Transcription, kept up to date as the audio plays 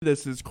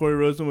This is Corey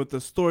Rosen with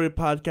the Story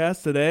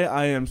Podcast. Today,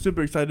 I am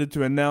super excited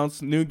to announce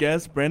new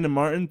guest Brandon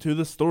Martin to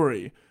the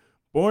story.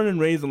 Born and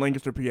raised in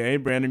Lancaster, PA,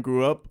 Brandon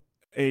grew up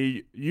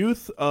a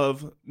youth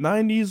of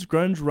 90s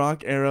grunge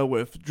rock era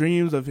with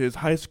dreams of his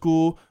high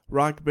school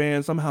rock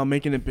band somehow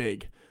making it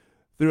big.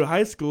 Through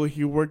high school,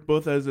 he worked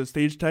both as a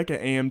stage tech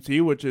at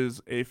AMT, which is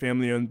a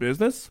family-owned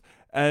business,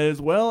 as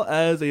well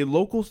as a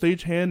local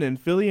stagehand in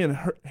Philly and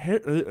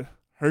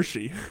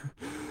Hershey.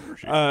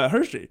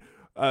 Hershey.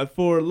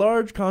 For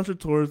large concert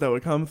tours that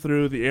would come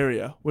through the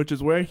area, which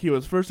is where he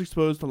was first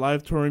exposed to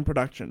live touring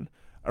production.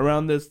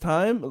 Around this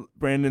time,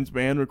 Brandon's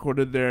band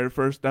recorded their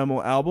first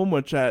demo album,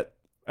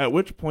 at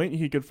which point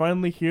he could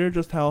finally hear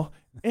just how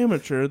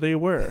amateur they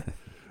were.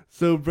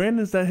 So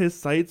Brandon set his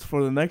sights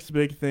for the next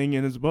big thing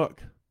in his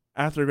book.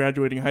 After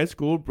graduating high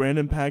school,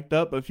 Brandon packed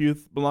up a few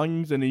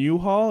belongings in a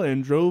U-Haul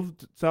and drove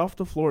south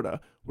to Florida,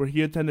 where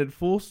he attended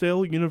Full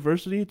Sail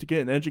University to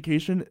get an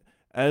education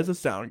as a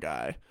sound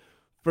guy.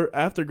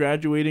 After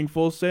graduating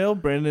Full Sail,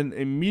 Brandon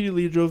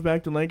immediately drove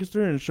back to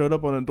Lancaster and showed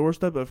up on a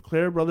doorstep of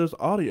Clair Brothers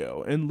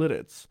Audio in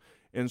Lidditz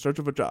in search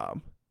of a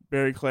job.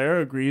 Barry Clair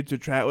agreed to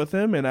chat with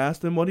him and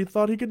asked him what he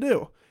thought he could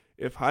do,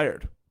 if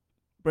hired.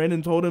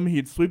 Brandon told him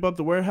he'd sweep up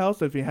the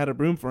warehouse if he had a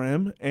broom for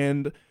him,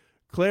 and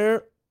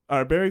Barry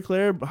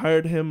Clair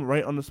hired him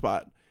right on the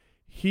spot.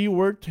 He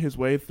worked his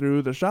way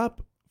through the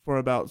shop for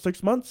about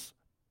 6 months,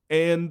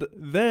 and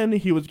then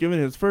he was given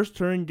his first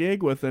touring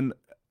gig with an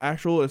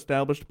actual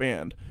established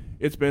band.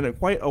 It's been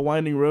quite a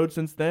winding road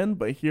since then,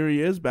 but here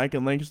he is back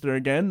in Lancaster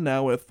again,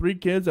 now with 3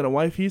 kids and a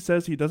wife he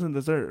says he doesn't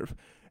deserve,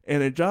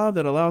 and a job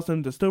that allows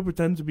him to still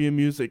pretend to be in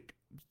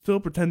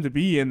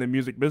the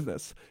music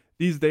business.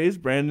 These days,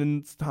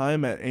 Brandon's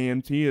time at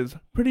AMT is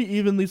pretty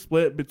evenly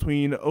split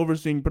between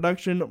overseeing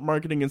production,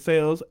 marketing and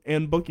sales,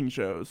 and booking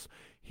shows.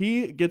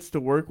 He gets to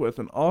work with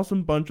an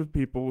awesome bunch of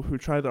people who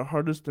try their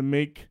hardest to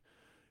make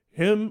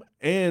him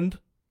and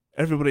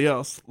everybody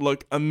else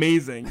look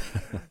amazing.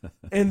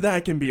 And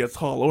that can be a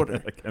tall order.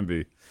 That can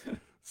be.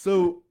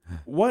 So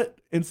what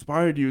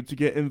inspired you to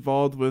get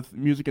involved with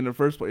music in the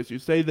first place? You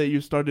say that you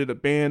started a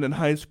band in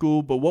high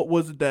school, but what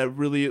was it that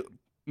really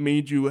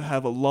made you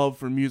have a love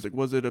for music?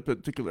 Was it a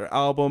particular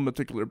album, a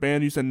particular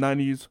band? You said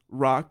 90s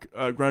rock,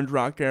 grunge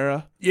rock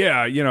era.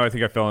 Yeah, I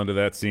think I fell into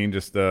that scene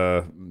just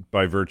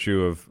by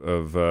virtue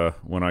of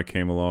when I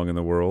came along in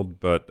the world.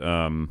 But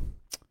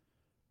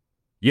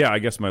yeah, I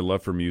guess my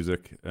love for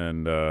music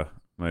and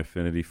my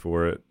affinity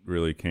for it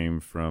really came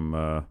from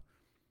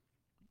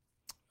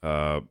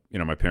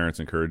my parents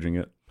encouraging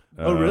it.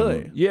 Oh,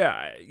 really?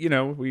 Yeah,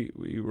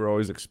 we were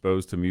always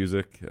exposed to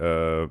music.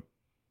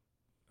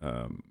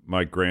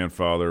 My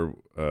grandfather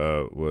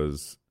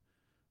was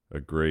a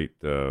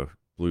great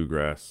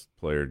bluegrass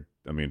player.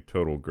 I mean,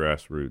 total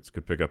grassroots,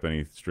 could pick up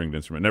any stringed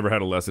instrument. Never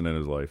had a lesson in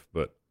his life,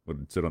 but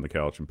would sit on the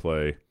couch and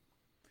play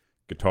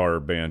guitar,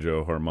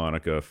 banjo,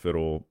 harmonica,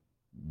 fiddle,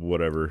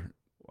 whatever.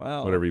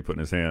 Wow. Whatever he put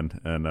in his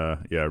hand. And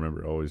yeah, I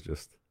remember always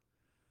just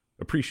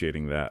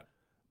appreciating that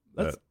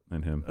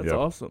in him. That's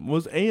awesome.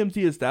 Was AMT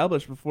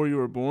established before you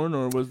were born,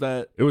 or was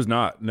that? It was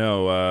not.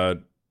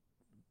 No.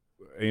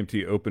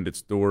 AMT opened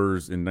its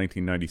doors in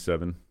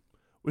 1997.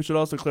 We should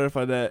also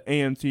clarify that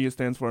AMT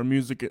stands for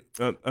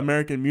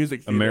American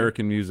Music Theater.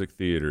 American Music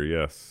Theater,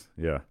 yes.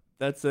 Yeah.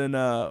 That's in,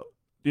 do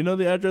you know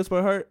the address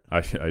by heart? I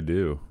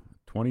do.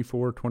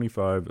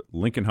 2425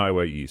 Lincoln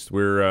Highway East.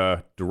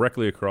 We're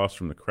directly across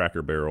from the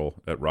Cracker Barrel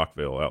at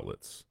Rockville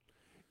Outlets.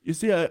 You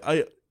see,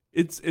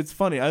 it's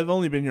funny. I've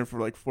only been here for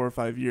like 4 or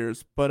 5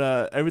 years, but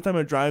every time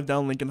I drive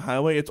down Lincoln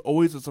Highway, it's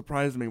always a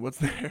surprise to me what's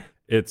there.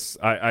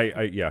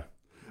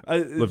 I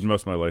lived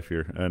most of my life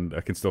here, and I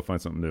can still find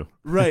something new.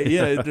 Right,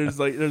 yeah.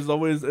 It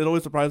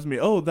always surprises me.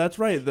 Oh, that's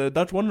right. The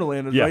Dutch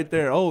Wonderland is right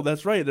there. Oh,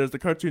 that's right. There's the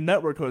Cartoon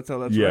Network Hotel.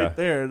 That's right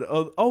there.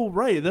 Oh,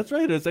 right. That's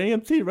right. There's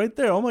AMT right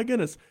there. Oh my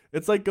goodness.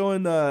 It's like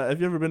going. Have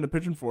you ever been to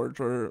Pigeon Forge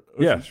or?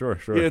 Yeah, sure.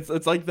 Yeah,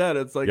 it's like that.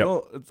 It's like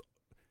it's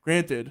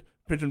granted.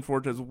 Pigeon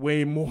Forge has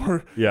way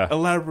more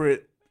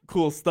elaborate,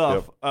 cool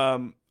stuff.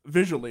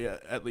 Visually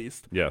at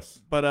least. Yes.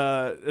 But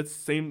it's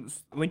same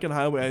Lincoln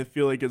Highway, I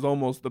feel like, is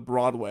almost the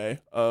Broadway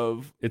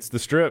of. It's the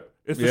Strip.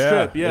 It's the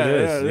Strip. Yeah,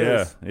 it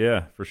is.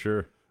 Yeah, for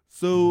sure.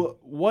 So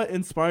what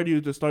inspired you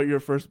to start your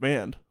first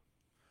band?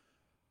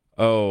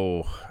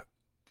 Oh,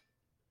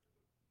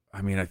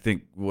 I mean, I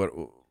think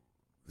the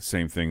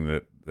same thing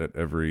that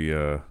every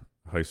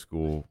high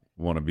school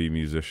wannabe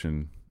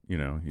musician, you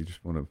just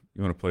want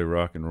to play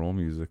rock and roll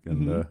music,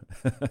 and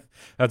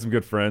had some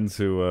good friends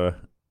who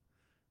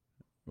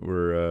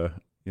were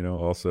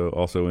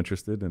also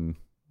interested, and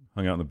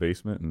hung out in the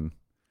basement and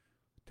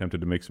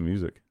attempted to make some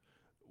music.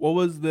 What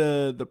was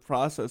the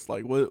process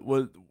like?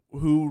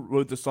 Who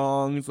wrote the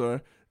songs,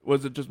 or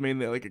was it just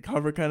mainly like a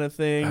cover kind of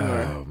thing?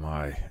 Oh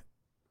my,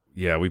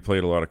 yeah, we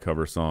played a lot of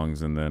cover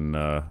songs, and then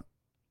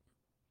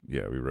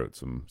we wrote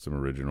some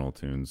original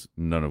tunes,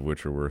 none of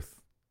which are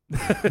worth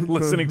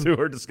listening to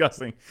or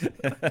discussing.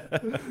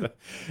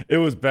 It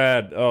was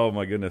bad. Oh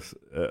my goodness.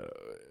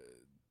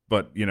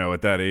 but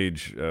at that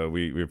age,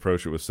 we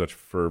approached it with such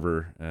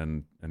fervor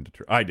and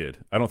I did.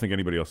 I don't think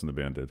anybody else in the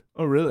band did.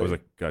 Oh, really? I was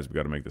like, guys, we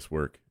got to make this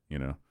work. We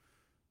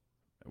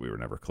were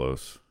never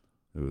close.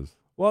 It was.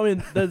 Well, I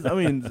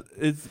mean,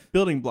 it's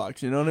building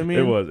blocks. You know what I mean?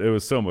 It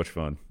was so much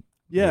fun.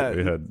 Yeah,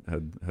 we had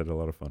a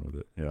lot of fun with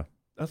it. Yeah.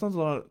 That sounds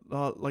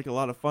like a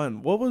lot of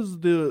fun. What was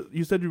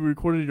you said you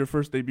recorded your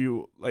first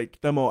debut, like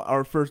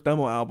our first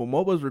demo album.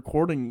 What was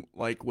recording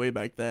like way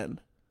back then?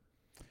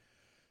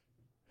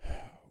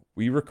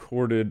 We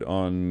recorded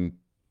onto,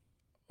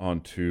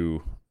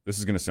 this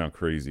is going to sound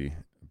crazy,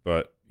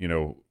 but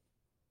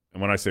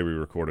and when I say we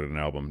recorded an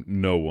album,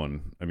 no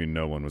one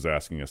was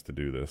asking us to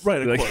do this.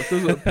 Right, of course.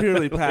 This was a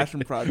purely passion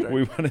project.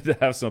 We wanted to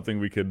have something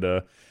we could,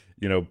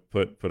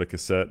 put a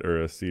cassette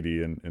or a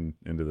CD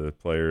into the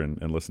player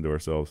and listen to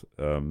ourselves.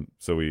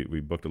 So we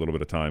booked a little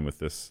bit of time with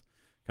this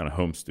kind of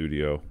home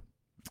studio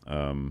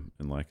in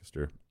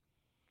Lancaster.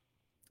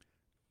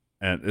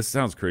 And this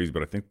sounds crazy,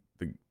 but I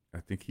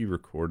think he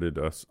recorded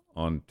us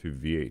onto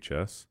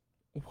VHS.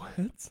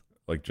 What?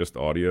 Like just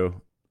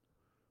audio.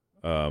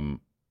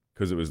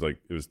 Because it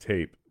was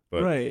tape,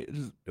 but right.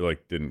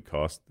 it didn't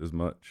cost as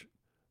much.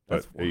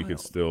 That's but you could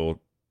still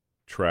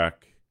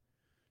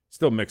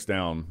mix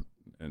down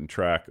and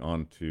track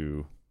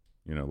onto,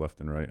 left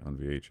and right on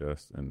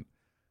VHS, and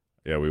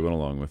yeah, we went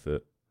along with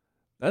it.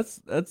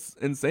 That's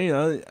insane.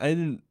 I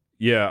didn't.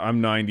 Yeah,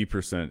 I'm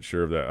 90%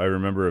 sure of that. I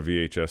remember a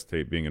VHS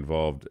tape being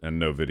involved and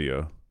no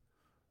video.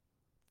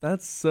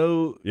 That's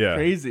so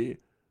crazy.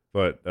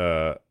 But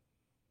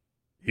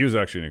he was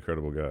actually an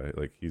incredible guy.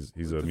 Like he's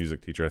a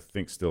music teacher, I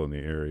think, still in the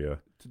area.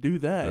 To do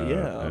that,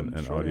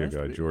 and sure audio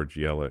guy, George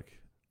Yellick.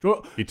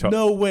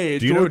 No way,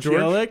 do you know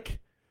George Yellick?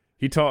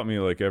 He taught me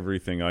like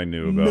everything I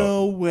knew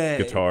about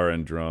guitar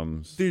and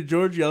drums. Dude,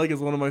 George Yellick is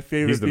one of my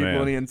favorite people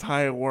man. in the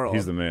entire world.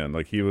 He's the man.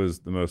 Like he was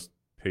the most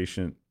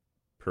patient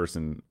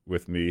person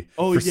with me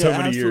for so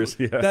many years.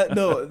 Yeah.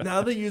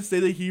 Now that you say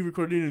that he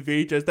recorded in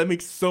VHS, that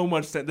makes so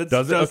much sense. That's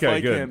Does it? just Okay,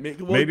 like good. him.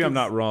 Maybe I'm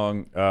not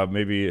wrong.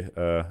 Maybe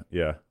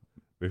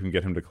we can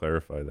get him to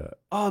clarify that.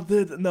 Oh,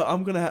 dude, no,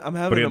 I'm having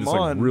But he had him this on.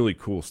 like really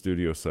cool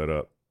studio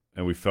setup,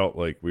 and we felt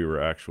like we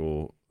were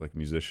actual like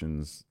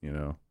musicians.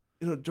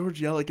 George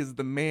Yellick is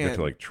the man. We had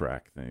to like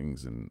track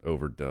things and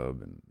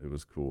overdub, and it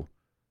was cool.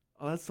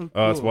 Oh, that's so cool.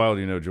 Oh, that's wild.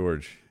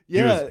 George.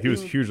 Yeah, he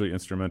was hugely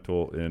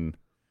instrumental in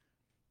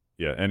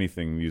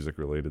anything music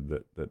related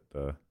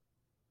that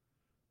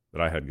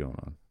I had going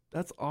on.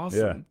 That's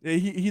awesome. Yeah,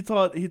 he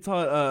taught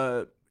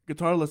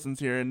guitar lessons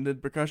here and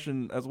did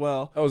percussion as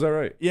well. Oh, is that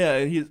right?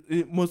 Yeah, he's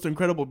the most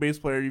incredible bass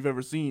player you've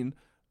ever seen.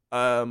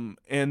 He's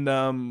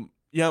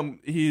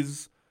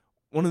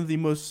one of the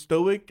most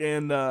stoic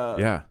and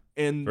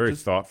very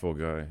thoughtful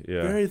guy.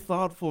 Yeah, very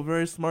thoughtful,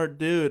 very smart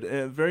dude,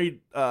 and very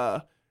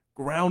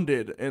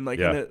grounded and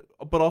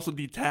but also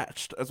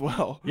detached as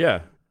well.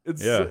 Yeah,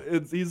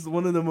 he's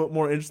one of the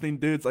more interesting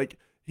dudes. Like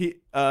he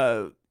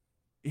doesn't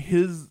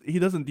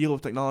deal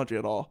with technology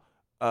at all,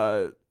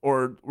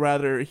 or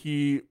rather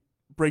he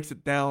breaks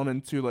it down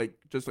into like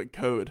just like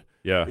code.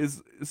 Yeah,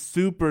 is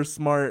super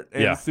smart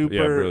and super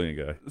brilliant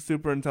guy,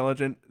 super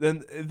intelligent.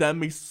 Then that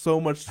makes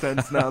so much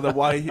sense now that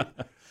why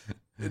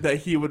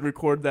he would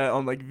record that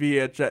on like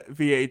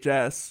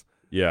VHS.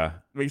 Yeah,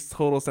 makes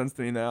total sense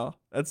to me now.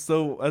 That's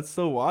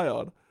so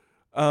wild.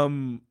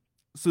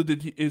 So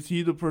is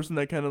he the person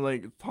that kind of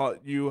like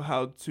taught you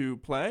how to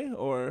play,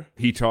 or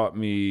he taught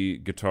me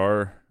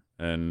guitar,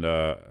 and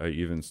I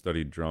even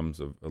studied drums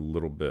a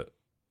little bit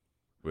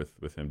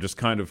with him, just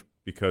kind of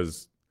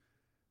because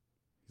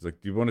he's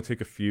like, do you want to take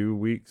a few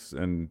weeks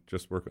and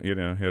just work? He had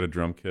a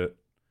drum kit,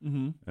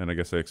 and I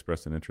guess I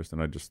expressed an interest,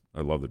 and I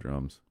love the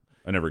drums.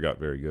 I never got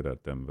very good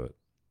at them, but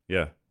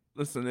yeah.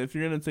 Listen, if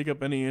you're gonna take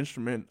up any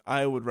instrument,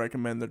 I would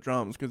recommend the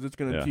drums because it's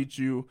gonna teach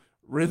you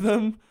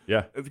rhythm.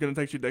 Yeah, it's gonna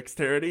teach you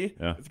dexterity.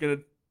 Yeah,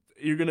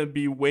 you're gonna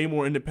be way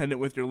more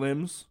independent with your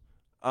limbs.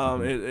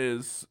 It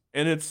is,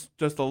 and it's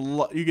just a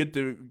lot. You get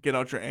to get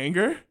out your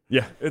anger.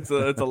 Yeah, it's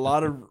a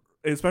lot of,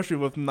 especially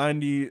with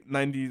 90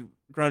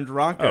 grunge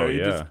rock. Oh,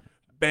 you're just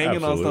banging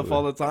Absolutely. on stuff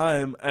all the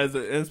time.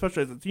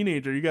 Especially as a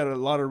teenager, you got a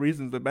lot of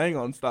reasons to bang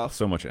on stuff.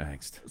 So much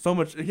angst. So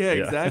much,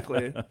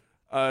 exactly.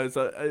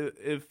 So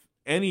if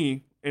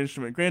any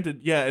instrument,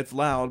 granted, it's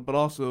loud, but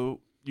also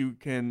you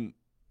can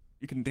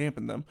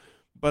dampen them.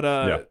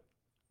 But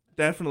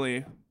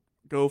definitely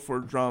go for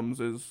drums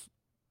is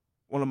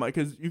one of my,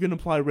 because you can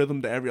apply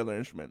rhythm to every other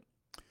instrument.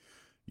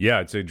 Yeah,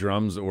 I'd say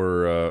drums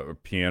or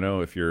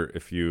piano if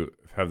you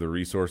have the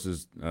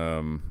resources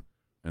and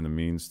the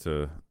means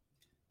to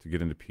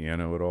get into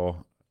piano at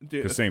all.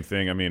 The same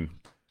thing. I mean,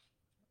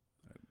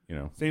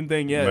 same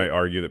thing. Yeah, you might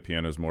argue that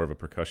piano is more of a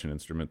percussion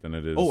instrument than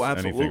it is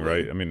anything,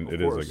 right? I mean, it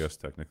is, I guess,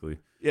 technically.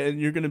 Yeah, and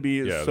you're going to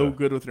be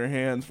good with your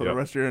hands for the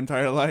rest of your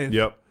entire life.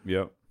 Yep.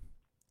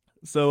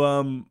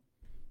 So,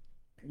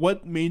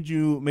 what made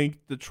you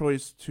make the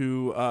choice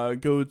to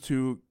go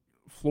to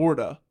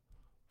Florida?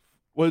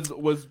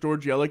 Was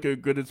George Yellick a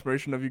good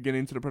inspiration of you getting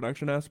into the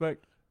production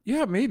aspect?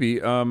 Yeah,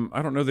 maybe.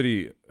 I don't know that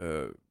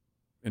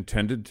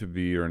intended to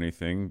be or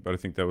anything, but I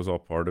think that was all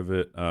part of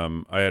it.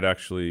 I had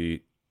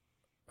actually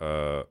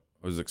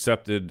was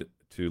accepted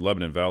to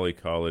Lebanon Valley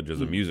College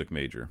as a music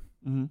major.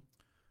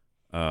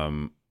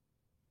 Mm-hmm.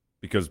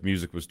 Because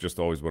music was just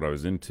always what I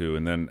was into.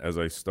 And then as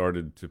I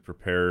started to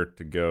prepare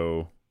to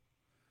go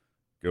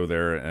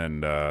there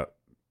and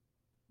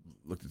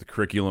looked at the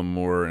curriculum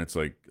more, and it's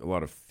like a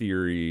lot of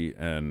theory,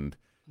 and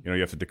you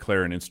have to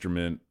declare an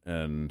instrument,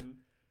 and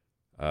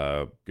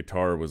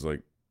guitar was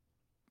like,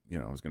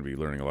 I was going to be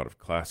learning a lot of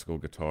classical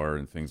guitar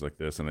and things like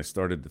this. And I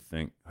started to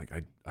think, like,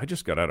 I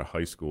just got out of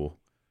high school.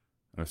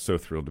 I was so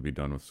thrilled to be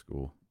done with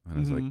school. And I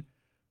was like,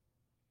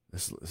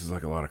 this is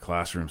like a lot of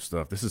classroom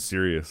stuff. This is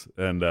serious.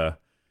 And the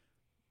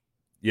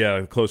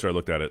closer I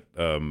looked at it,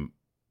 a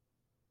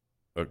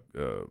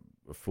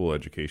full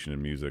education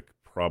in music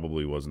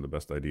probably wasn't the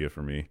best idea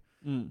for me,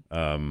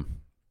 because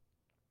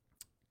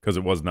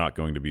it was not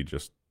going to be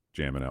just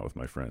jamming out with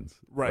my friends.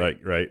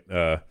 Right.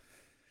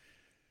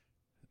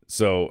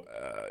 So,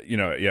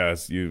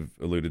 as you've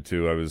alluded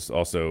to, I was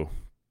also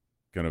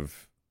kind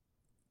of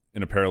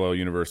in a parallel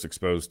universe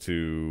exposed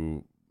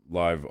to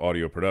live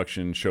audio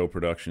production, show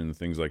production,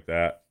 things like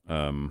that,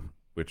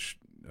 which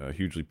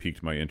hugely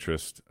piqued my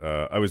interest.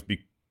 I was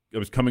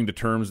coming to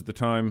terms at the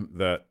time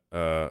that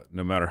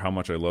no matter how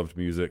much I loved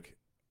music,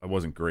 I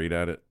wasn't great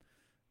at it,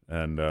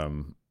 and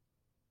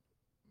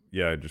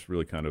I just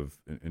really kind of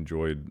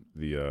enjoyed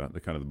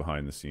the kind of the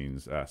behind the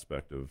scenes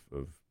aspect of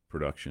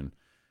production.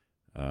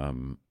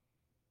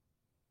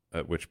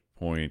 At which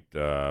point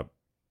I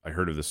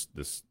heard of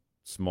this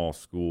small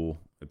school.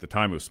 At the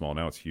time it was small,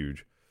 now it's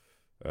huge,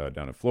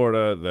 down in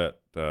Florida, that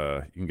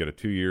you can get a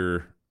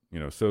 2-year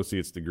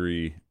associate's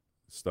degree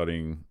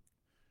studying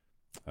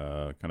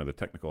kind of the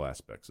technical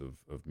aspects of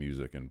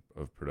music and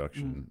of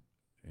production.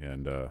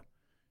 And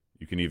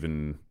you can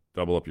even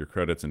double up your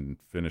credits and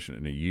finish it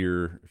in a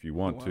year if you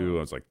want to. I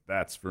was like,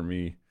 that's for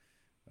me.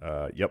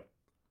 Yep,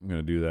 I'm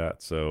going to do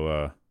that.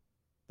 So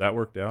that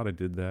worked out. I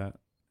did that,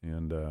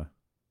 and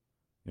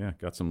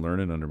got some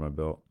learning under my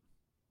belt.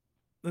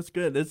 That's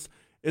good.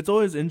 It's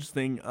always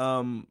interesting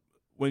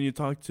when you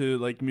talk to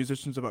like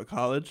musicians about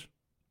college.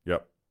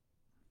 Yep.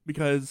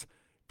 Because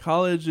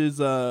college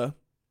is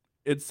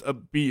it's a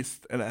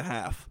beast and a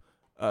half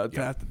to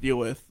have to deal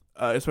with,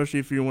 especially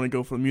if you want to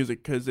go for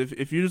music. Because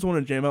if you just want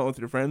to jam out with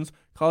your friends,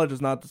 college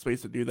is not the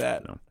space to do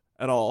that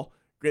at all.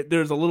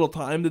 There's a little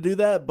time to do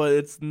that, but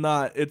it's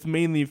not. It's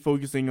mainly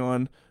focusing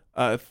on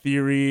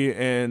theory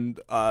and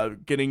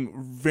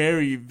getting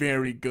very,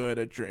 very good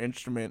at your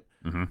instrument.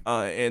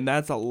 And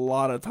that's a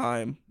lot of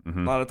time,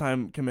 a lot of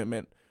time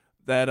commitment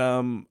that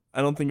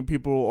I don't think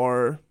people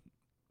are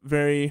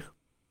very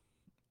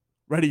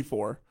ready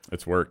for.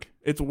 It's work.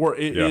 It's work.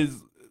 It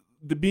is.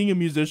 Being a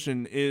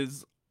musician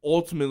is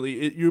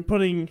ultimately you're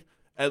putting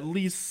at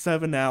least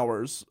 7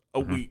 hours a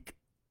week,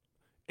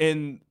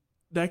 and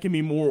that can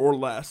be more or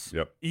less.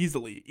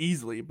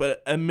 Easily,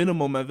 but a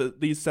minimum of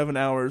at least 7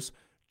 hours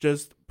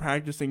just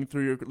practicing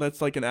through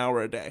that's like an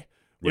hour a day,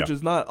 which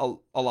is not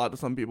a lot to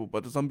some people,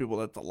 but to some people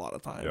that's a lot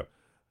of time.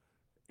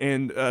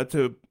 And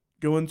to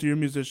go into your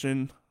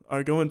musician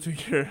or go into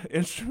your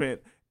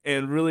instrument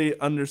and really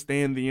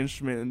understand the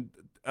instrument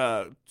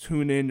and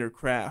tune in your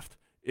craft,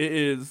 it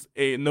is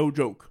a no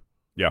joke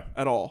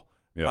at all.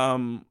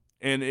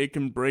 And it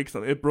can break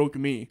some. It broke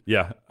me.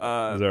 Is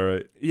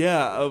that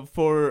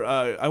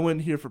right? I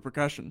went here for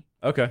percussion.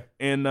 Okay.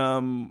 And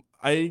I'm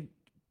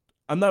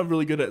not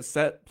really good at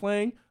set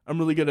playing. I'm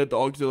really good at the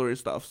auxiliary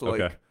stuff. So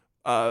like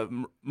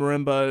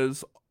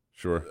marimbas,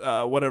 sure,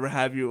 whatever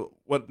have you.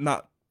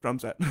 Not drum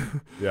set.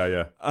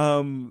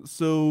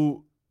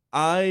 So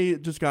I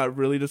just got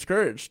really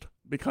discouraged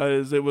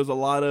because it was a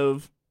lot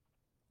of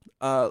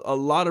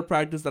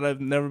practice that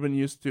I've never been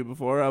used to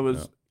before. I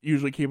was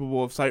usually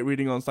capable of sight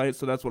reading on sight,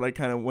 so that's what I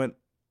kind of went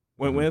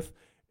with,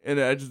 and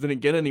I just didn't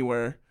get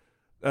anywhere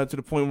to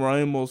the point where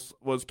I almost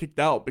was kicked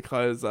out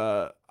because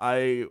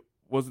I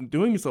wasn't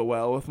doing so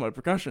well with my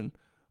percussion.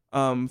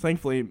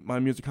 Thankfully, my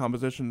music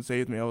composition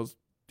saved me. I was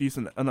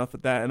decent enough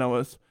at that, and I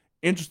was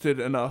interested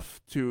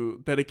enough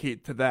to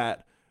dedicate to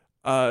that.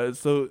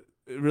 So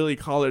really,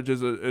 college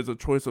is a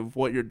choice of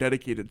what you're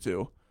dedicated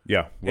to.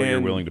 What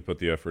you're willing to put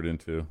the effort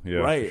into.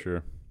 For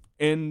sure.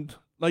 And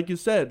like you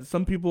said,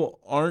 some people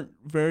aren't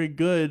very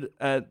good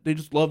at. They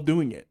just love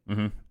doing it,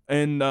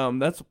 and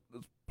that's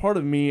part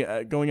of me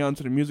going out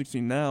into the music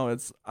scene now.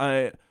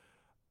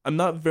 I'm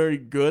not very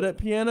good at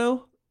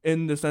piano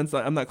in the sense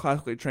that I'm not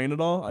classically trained at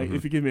all.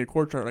 If you give me a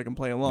chord chart, I can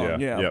play along.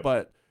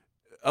 But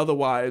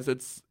otherwise,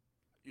 it's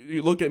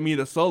you look at me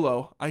to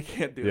solo, I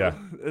can't do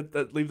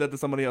it. Leave that to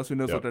somebody else who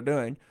knows what they're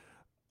doing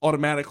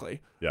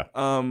automatically.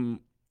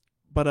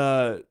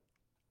 But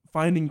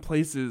finding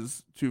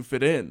places to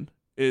fit in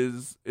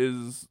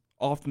is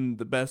often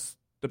the best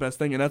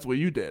thing, and that's what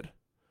you did.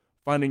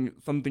 Finding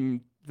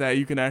something that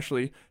you can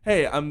actually,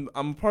 hey,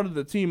 I'm part of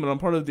the team and I'm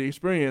part of the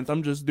experience.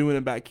 I'm just doing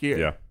it back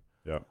here.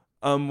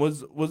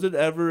 Was it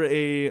ever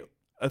a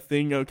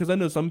thing? Because I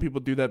know some people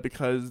do that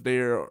because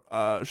they're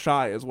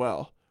shy as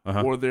well,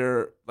 or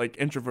they're like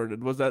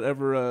introverted. Was that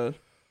ever a?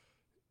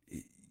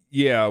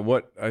 Yeah,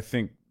 what I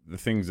think the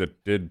things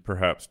that did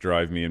perhaps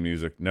drive me in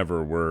music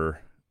never were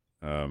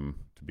to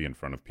be in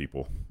front of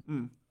people.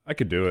 Mm. I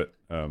could do it.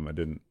 I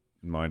didn't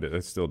mind it. I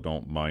still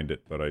don't mind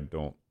it, but I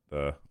don't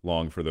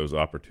long for those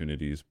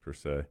opportunities per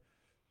se.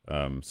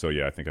 So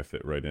yeah, I think I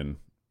fit right in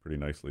pretty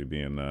nicely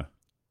being the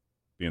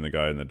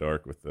guy in the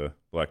dark with the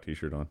black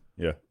t-shirt on.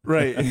 Yeah.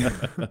 Right.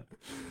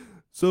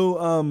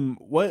 So,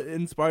 what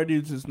inspired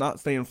you to not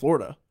stay in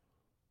Florida?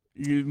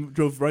 You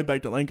drove right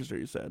back to Lancaster,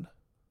 you said.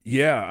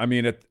 Yeah, I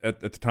mean, at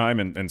the time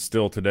and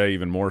still today,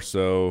 even more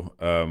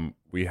so,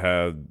 we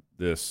had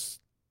this,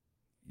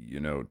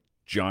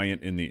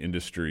 giant in the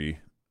industry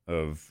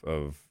of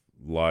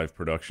live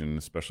production,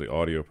 especially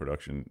audio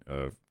production,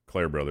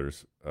 Clair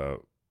Brothers,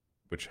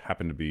 which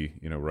happened to be,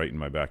 right in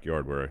my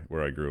backyard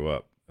where I grew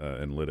up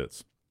in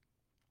Lidditz.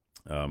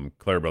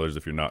 Clair Brothers,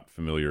 if you're not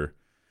familiar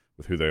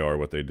with who they are,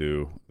 what they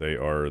do, they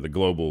are the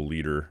global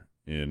leader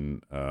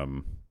in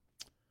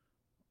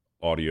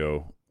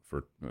audio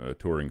for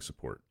touring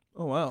support.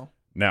 Oh, wow.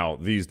 Now,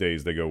 these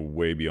days, they go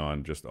way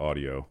beyond just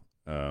audio.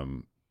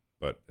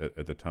 But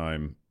at the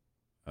time,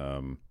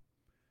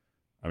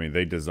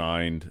 they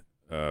designed,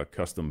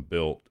 custom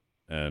built,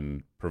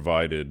 and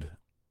provided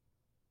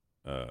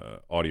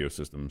audio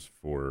systems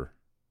for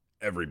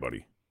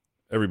everybody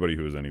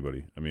who is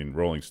anybody. I mean,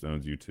 Rolling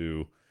Stones,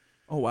 U2.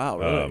 Oh, wow,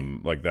 really?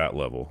 Like that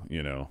level,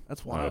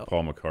 That's wild.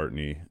 Paul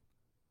McCartney,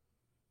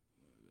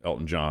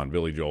 Elton John,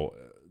 Billy Joel,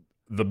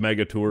 the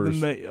mega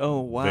tours.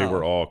 Oh, wow. They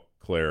were all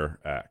Clair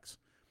acts.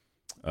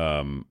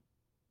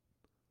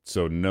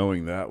 So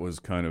knowing that was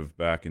kind of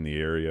back in the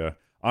area.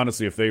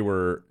 Honestly, if they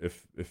were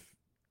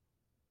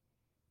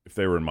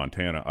in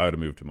Montana, I would have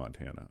moved to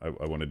Montana.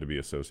 I wanted to be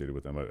associated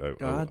with them. I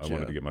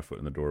wanted to get my foot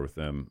in the door with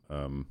them.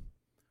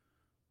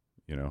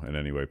 In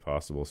any way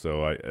possible.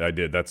 So I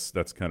did. That's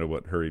kind of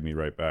what hurried me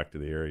right back to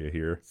the area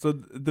here. So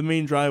the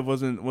main drive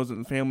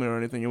wasn't family or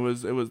anything. It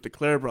was the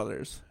Clair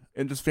Brothers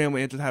and just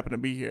family. It just happened to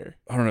be here.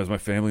 I don't know. Is my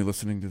family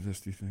listening to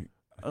this? Do you think?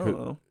 I don't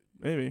know.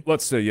 Maybe.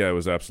 Let's say it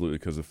was absolutely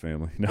because of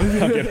family. No,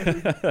 I'm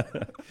kidding.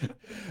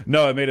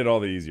 No, it made it all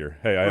the easier.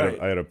 Hey,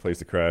 I had a place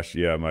to crash.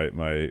 Yeah,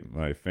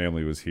 my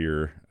family was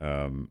here,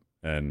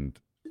 and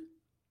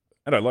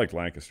I liked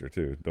Lancaster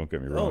too. Don't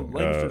get me wrong.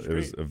 It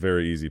was a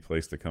very easy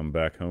place to come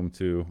back home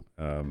to.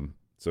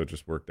 So it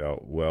just worked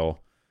out well.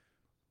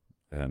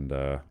 And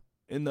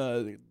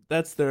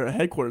that's their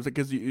headquarters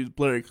because you used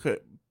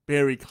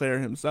Barry Clair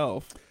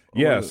himself.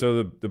 Yeah,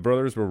 so the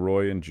brothers were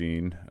Roy and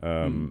Gene.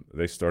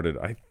 They started,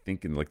 I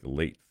think, in like the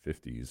late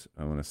 50s.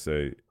 I want to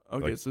say.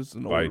 Okay, so it's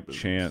an by older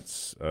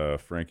chance,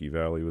 Frankie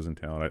Valli was in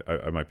town.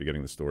 I might be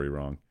getting the story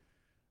wrong.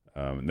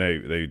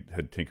 They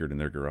had tinkered in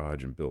their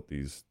garage and built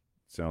these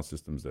sound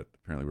systems that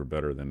apparently were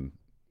better than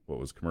what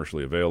was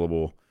commercially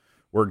available.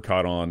 Word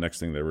caught on. Next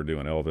thing they were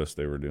doing Elvis.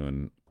 They were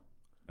doing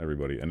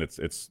everybody, and it's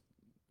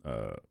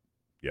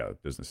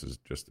business has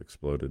just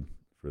exploded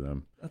for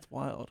them. That's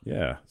wild.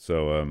 Yeah.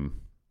 So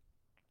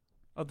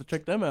I'll have to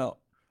check them out.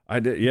 I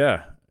did.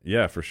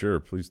 Yeah, for sure.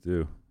 Please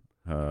do.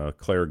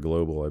 Clair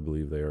Global, I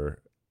believe they are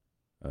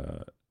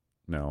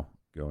now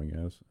going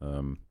as.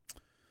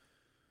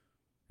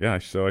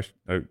 So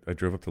I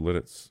drove up to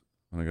Lidditz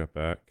when I got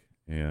back,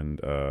 and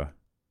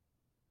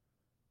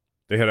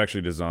they had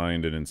actually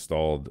designed and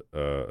installed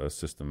a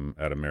system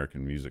at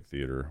American Music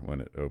Theater when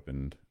it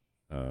opened.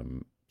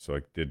 So I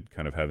did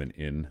kind of have an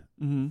in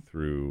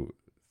through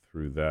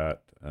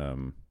that.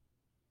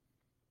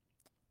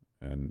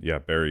 And yeah,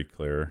 Barry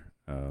Clair,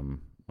 one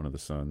of the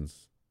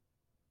sons,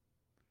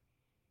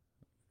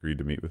 agreed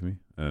to meet with me,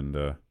 and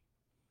the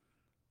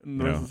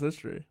rest is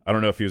history. I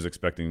don't know if he was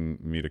expecting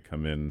me to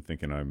come in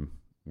thinking I'm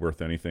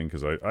worth anything,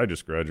 because I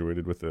just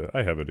graduated with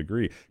I have a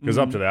degree, because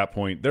up to that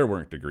point there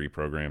weren't degree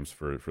programs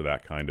for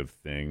that kind of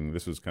thing.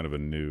 This was kind of a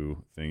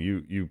new thing.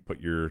 You put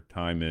your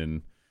time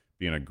in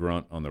being a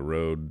grunt on the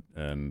road,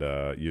 and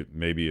you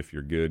maybe if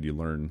you're good, you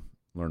learn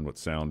what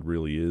sound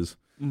really is.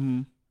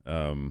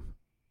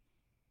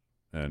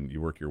 And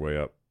you work your way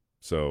up.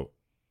 So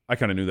I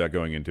kind of knew that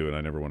going into it.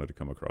 I never wanted to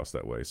come across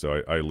that way.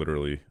 So I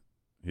literally,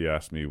 he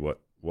asked me what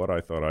I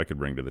thought I could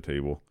bring to the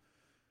table.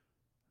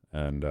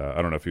 And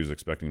I don't know if he was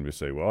expecting me to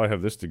say, well, I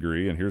have this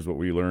degree and here's what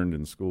we learned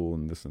in school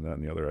and this and that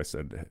and the other. I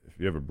said, if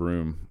you have a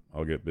broom,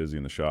 I'll get busy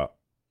in the shop.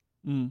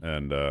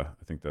 And I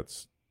think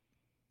that's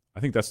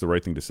the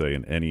right thing to say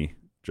in any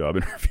job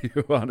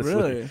interview,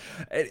 honestly.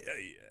 Really?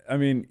 I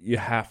mean, you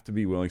have to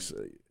be willing,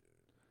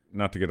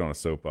 not to get on a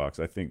soapbox.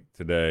 I think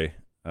today,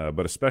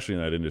 but especially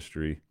in that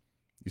industry,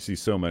 you see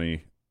so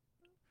many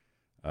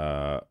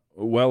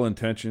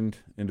well-intentioned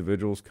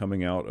individuals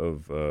coming out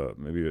of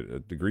maybe a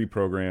degree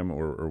program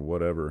or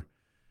whatever,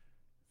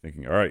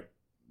 thinking, all right,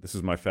 this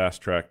is my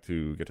fast track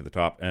to get to the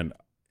top. And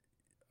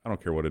I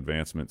don't care what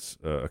advancements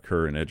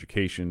occur in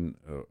education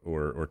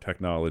or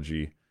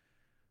technology.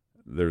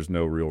 There's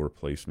no real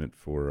replacement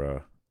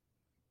for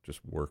just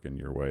working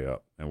your way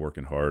up and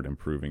working hard and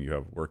proving you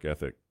have work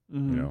ethic,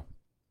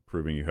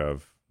 proving you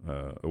have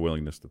a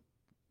willingness to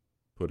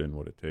put in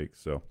what it takes.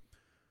 So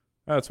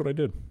that's what I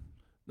did.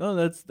 No,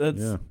 that's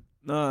yeah.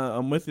 No,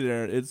 I'm with you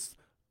there. It's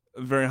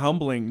very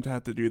humbling to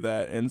have to do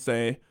that and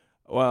say,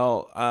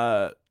 well,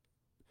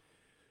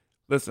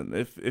 listen,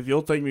 if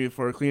you'll take me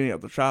for cleaning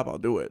up the shop, I'll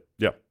do it.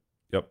 Yep.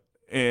 Yep.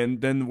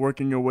 And then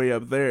working your way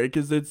up there,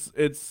 because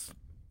it's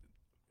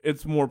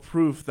more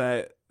proof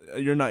that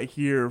you're not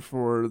here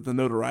for the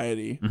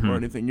notoriety or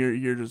anything.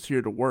 You're just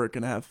here to work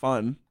and have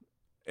fun,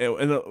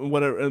 and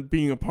whatever, and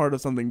being a part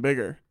of something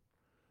bigger.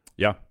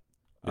 Yeah.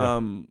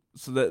 So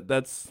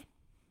that's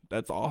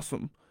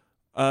awesome.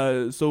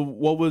 So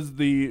what was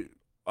the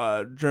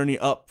journey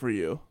up for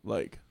you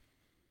like?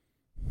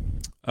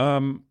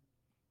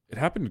 It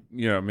happened,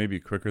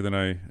 maybe quicker than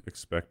I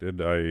expected.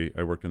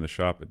 I worked in the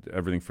shop at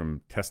everything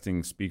from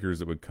testing speakers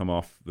that would come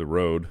off the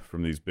road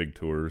from these big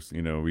tours.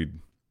 We'd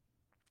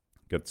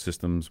get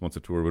systems once a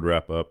tour would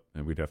wrap up,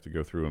 and we'd have to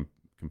go through them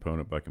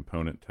component by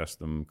component, test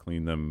them,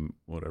 clean them,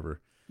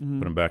 whatever,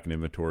 put them back in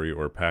inventory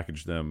or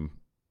package them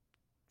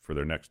for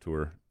their next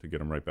tour to get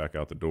them right back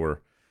out the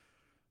door.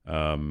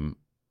 And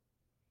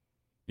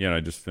I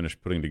just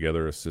finished putting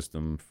together a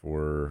system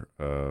for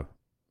a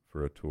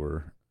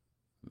tour.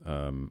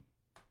 And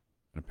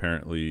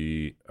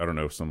apparently, I don't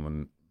know if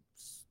someone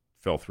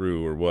fell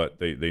through or what.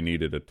 They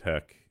needed a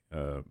tech,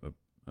 a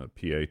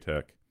PA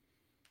tech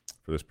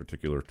for this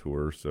particular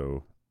tour.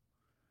 So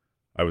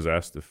I was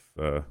asked if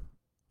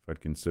I'd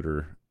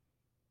consider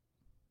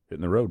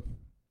hitting the road.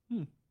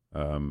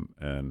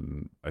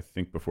 And I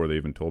think before they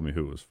even told me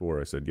who it was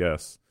for, I said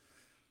yes.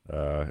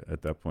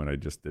 At that point, I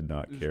just did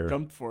not care.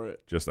 Jumped for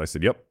it. I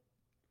said, yep.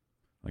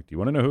 Like, do you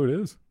want to know who it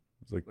is?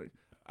 I was like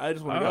I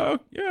just want to go.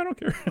 Yeah, I don't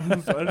care. I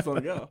just want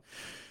to go.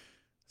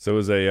 So it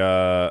was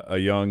a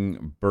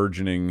young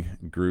burgeoning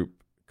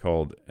group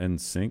called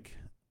NSYNC,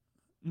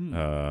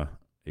 a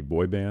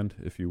boy band,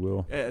 if you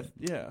will. Yeah.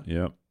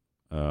 Yep.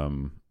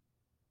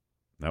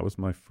 That was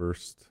my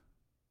first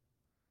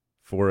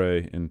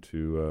foray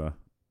into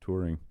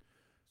touring.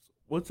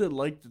 What's it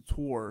like to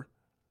tour,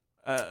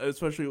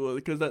 especially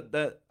because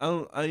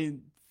I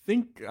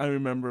think I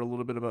remember a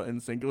little bit about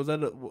NSYNC. Was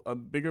that a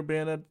bigger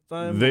band at the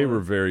time? They were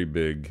very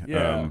big.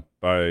 Yeah.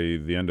 By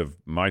the end of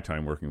my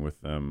time working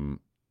with them,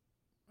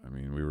 I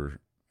mean,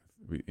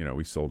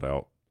 we sold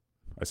out.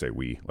 I say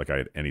we, like I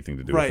had anything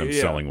to do with them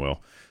selling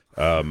well.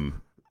 But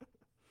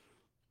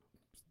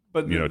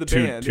the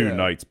two band, two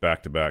nights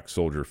back to back,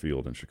 Soldier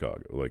Field in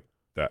Chicago, like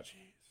that.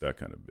 Jeez. That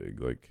kind of big,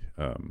 like.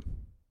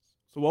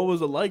 So what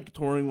was it like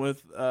touring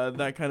with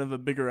that kind of a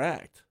bigger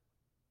act?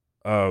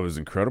 It was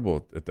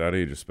incredible at that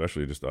age,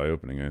 especially just eye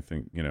opening. I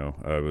think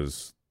I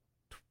was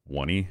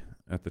 20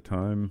 at the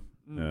time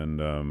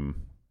and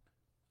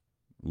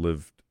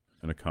lived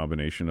in a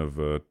combination of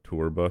a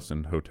tour bus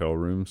and hotel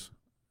rooms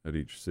at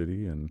each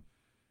city, and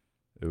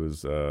it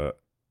was it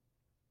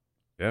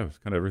was kind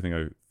of everything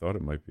I thought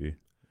it might be.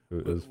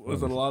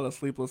 Was it a lot of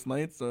sleepless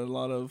nights or a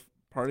lot of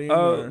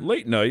partying?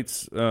 Late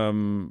nights,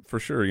 for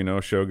sure.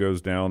 A show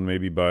goes down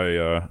maybe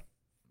by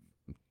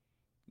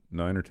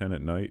 9 or 10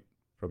 at night,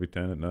 probably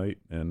 10 at night,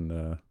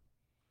 and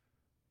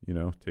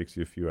takes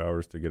you a few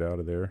hours to get out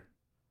of there.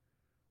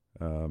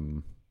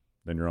 Then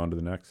you're on to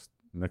the next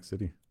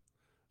city.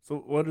 So,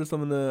 what are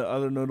some of the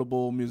other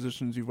notable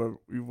musicians you've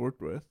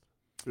worked with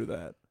through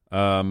that?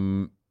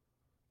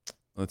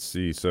 Let's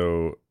see.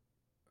 So,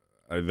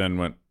 I then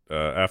went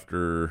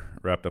after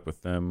wrapped up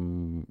with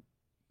them.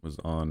 Was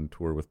on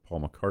tour with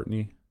Paul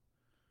McCartney.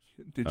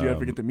 Did you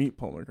ever get to meet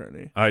Paul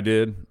McCartney? I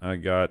did. I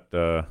got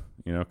a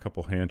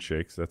couple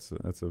handshakes. That's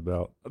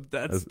about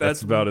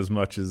that's about as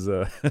much as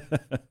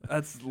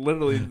that's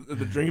literally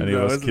the dream. Any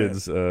of us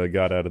kids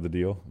got out of the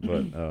deal,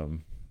 but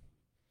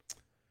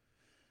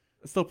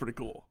it's still pretty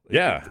cool.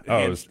 Yeah.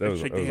 That was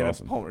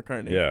awesome. Paul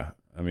McCartney. Yeah.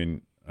 I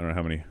mean, I don't know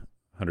how many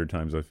 100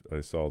 times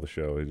I saw the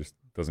show. It just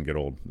doesn't get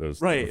old. Those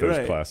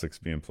classics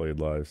being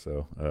played live.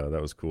 So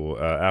that was cool.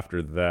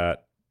 After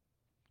that.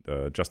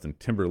 Justin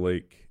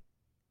Timberlake,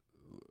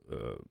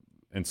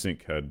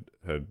 NSYNC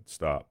had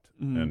stopped,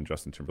 and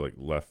Justin Timberlake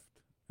left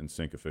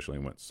NSYNC officially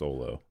and went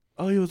solo.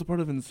 Oh, he was a part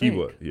of NSYNC. He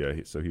was, yeah.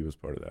 So he was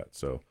part of that.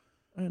 So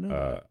I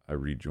know. I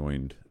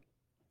rejoined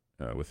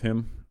with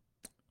him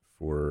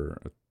for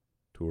a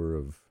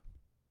tour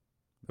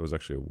that was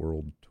actually a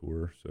world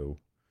tour. So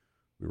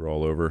we were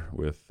all over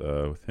with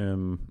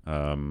him.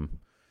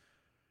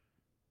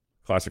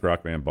 Classic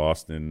rock band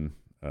Boston.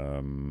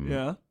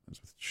 Yeah. I was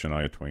with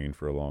Shania Twain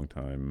for a long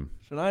time.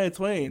 Shania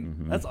Twain.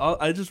 Mm-hmm. That's all.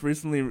 I just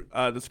recently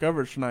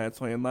discovered Shania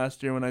Twain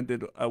last year when I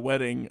did a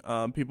wedding.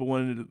 People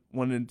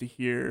wanted to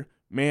hear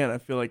 "Man, I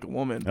Feel Like a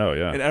Woman." Oh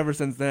yeah. And ever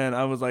since then,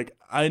 I was like,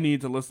 I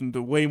need to listen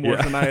to way more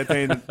Shania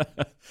Twain.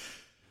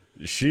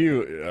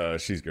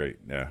 She's great.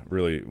 Yeah,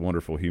 really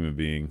wonderful human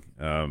being.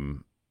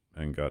 And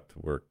got to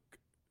work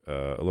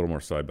a little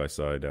more side by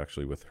side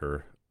actually with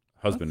her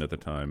husband at the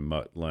time,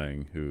 Mutt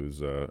Lang,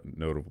 who's a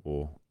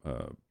notable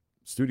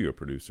studio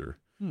producer,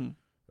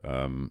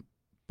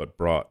 but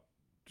brought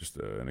just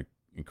an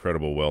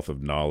incredible wealth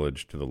of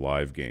knowledge to the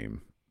live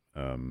game.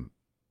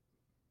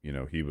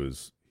 He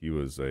was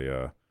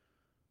a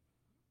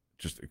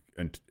just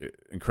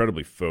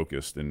incredibly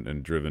focused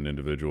and driven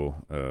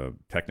individual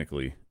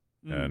technically,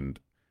 and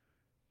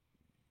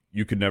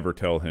you could never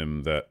tell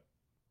him that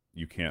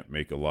you can't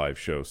make a live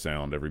show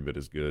sound every bit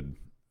as good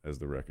as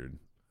the record.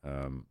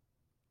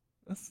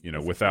 That's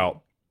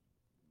without,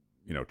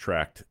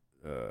 tracked,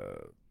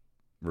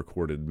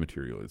 recorded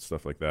material and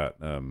stuff like that.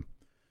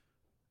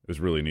 It was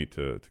really neat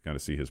to kind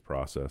of see his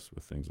process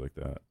with things like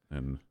that.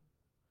 And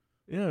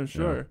yeah,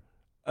 sure.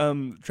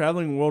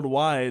 Traveling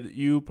worldwide,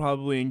 you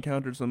probably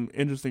encountered some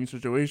interesting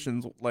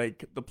situations,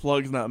 like the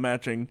plugs not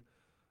matching.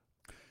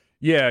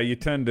 Yeah, you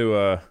tend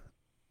to,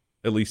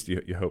 at least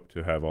you hope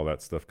to have all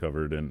that stuff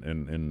covered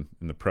in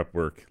the prep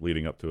work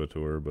leading up to a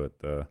tour. But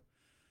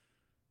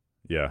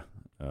yeah,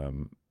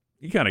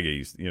 you kind of get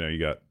used. You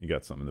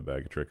got something in the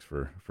bag of tricks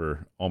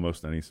for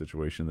almost any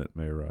situation that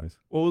may arise.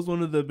 What was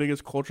one of the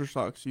biggest culture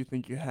shocks you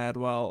think you had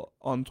while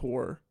on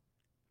tour?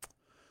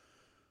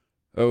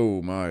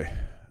 Oh my,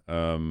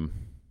 there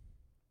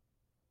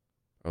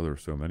were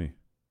so many.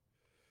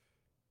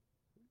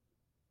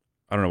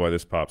 I don't know why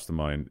this pops to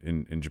mind.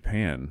 In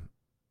Japan,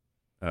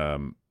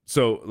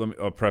 so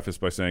I'll preface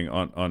by saying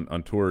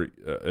on tour,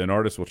 an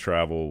artist will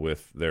travel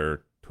with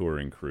their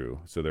touring crew,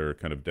 so they're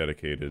kind of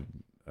dedicated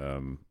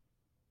for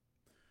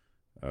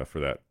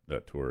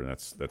that tour, and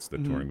that's the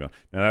touring band.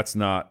 Now that's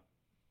not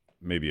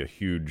maybe a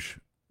huge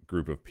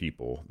group of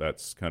people.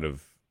 That's kind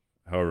of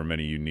however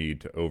many you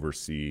need to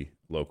oversee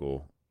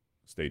local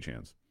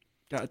stagehands.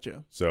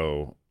 Gotcha.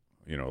 So,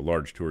 a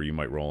large tour, you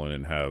might roll in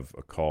and have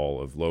a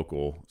call of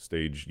local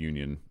stagecraft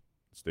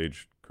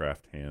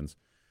hands,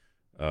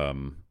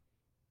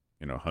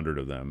 100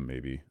 of them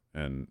maybe,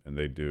 and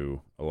they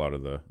do a lot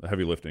of the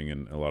heavy lifting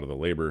and a lot of the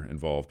labor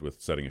involved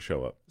with setting a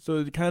show up. So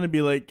it'd kind of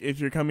be like if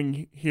you're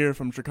coming here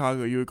from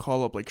Chicago, you would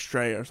call up like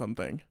Stray or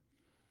something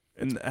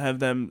and have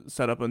them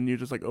set up and you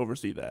just like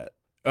oversee that.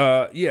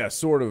 Yeah,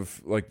 sort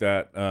of like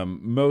that.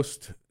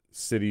 Most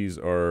cities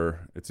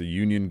it's a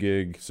union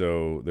gig,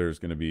 so there's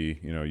going to be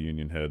a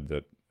union head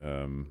that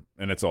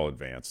and it's all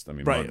advanced. I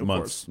mean, right,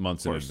 months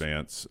in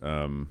advance.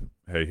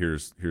 Hey,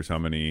 here's how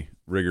many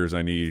riggers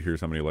I need.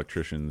 Here's how many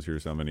electricians.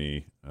 Here's how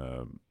many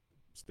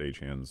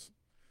stagehands.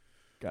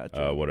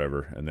 Gotcha.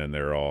 Whatever, and then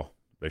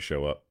they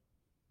show up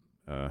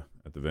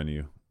at the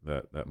venue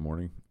that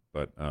morning.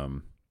 But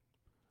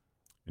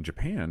in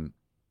Japan,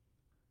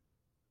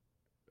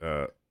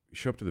 you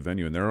show up to the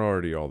venue and they're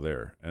already all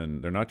there,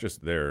 and they're not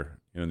just there.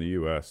 In the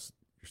U.S.,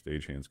 your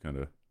stagehands kind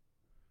of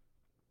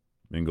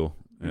mingle,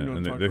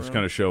 and they just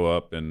kind of show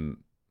up, and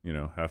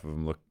half of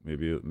them look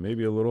maybe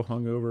a little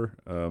hungover,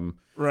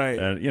 right?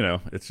 And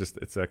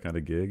it's that kind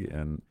of gig.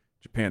 And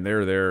Japan,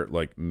 they're there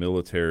like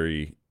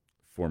military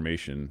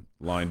formation,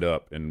 lined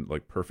up in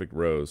like perfect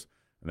rows,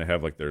 and they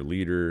have like their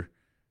leader,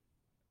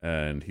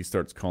 and he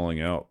starts calling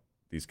out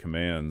these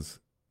commands,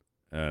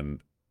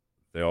 and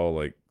they all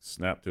like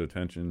snap to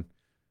attention.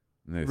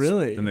 And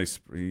really? Then they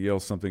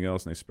yell something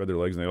else, and they spread their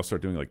legs, and they all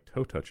start doing like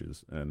toe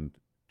touches and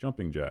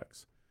jumping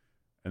jacks,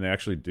 and they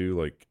actually do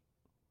like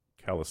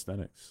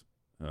calisthenics.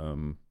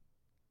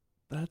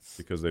 That's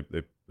because they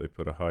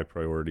put a high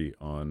priority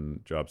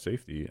on job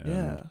safety,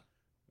 and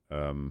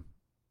I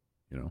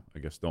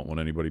guess don't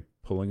want anybody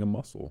pulling a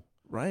muscle.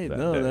 Right.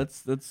 No, day.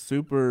 That's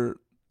super.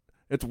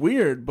 It's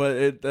weird,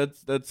 but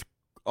that's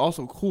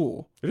also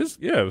cool. It is.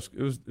 Yeah.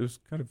 It was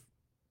kind of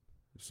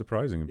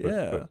surprising.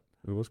 But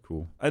it was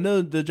cool. I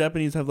know the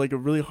Japanese have like a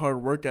really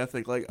hard work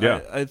ethic. Like,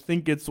 yeah. I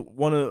think it's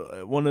one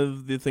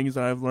of the things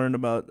that I've learned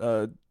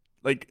about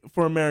like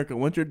for America,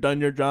 once you're done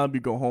your job,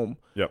 you go home.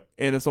 Yep.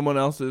 And if someone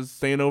else is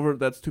staying over,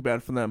 that's too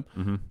bad for them.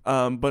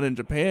 Mm-hmm. But in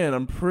Japan,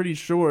 I'm pretty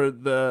sure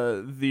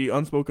the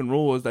unspoken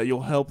rule is that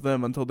you'll help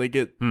them until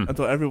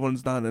until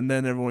everyone's done, and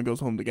then everyone goes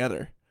home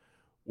together,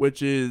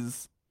 which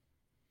is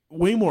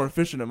way more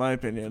efficient in my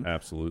opinion.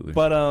 Absolutely.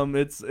 But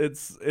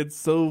it's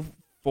so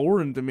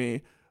foreign to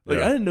me. Like,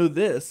 I didn't know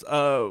this.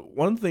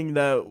 One thing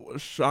that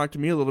shocked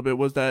me a little bit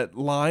was that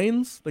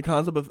the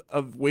concept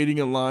of waiting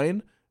in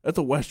line, that's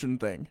a Western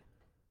thing.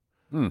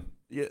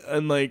 Yeah,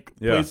 and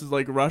places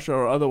like Russia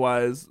or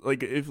otherwise,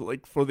 like if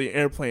for the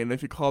airplane,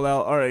 if you call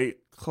out, all right,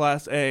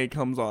 Class A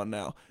comes on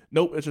now.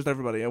 Nope, it's just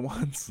everybody at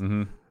once.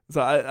 Mm-hmm.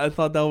 So I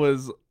thought that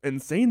was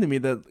insane to me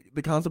that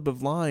the concept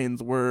of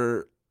lines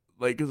were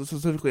like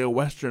specifically a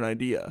Western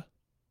idea.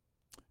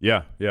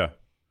 Yeah,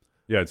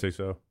 I'd say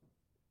so.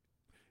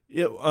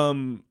 Yeah,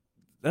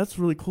 that's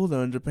really cool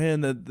though in Japan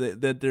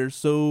that they're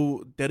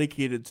so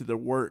dedicated to their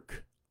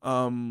work,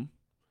 and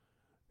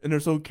they're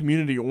so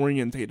community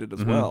orientated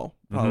as well.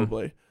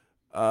 Probably,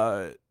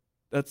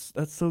 that's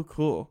so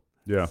cool.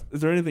 Yeah.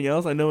 Is there anything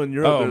else? I know in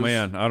Europe. Oh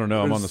man, I don't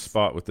know. I'm on the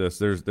spot with this.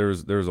 There's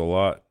a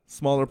lot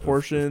smaller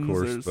portions. Of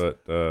course,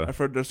 but I've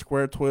heard there's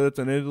square toilets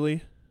in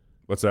Italy.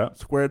 What's that?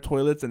 Square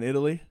toilets in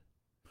Italy.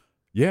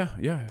 Yeah.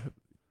 I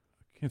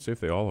can't say if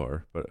they all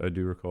are, but I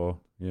do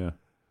recall. Yeah.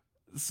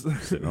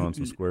 Sitting on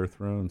some square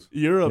thrones.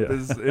 Europe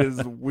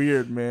is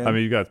weird, man. I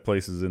mean, you got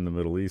places in the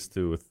Middle East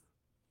too with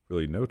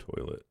really no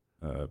toilet.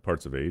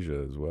 Parts of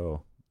Asia as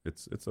well.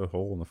 It's a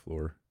hole in the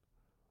floor.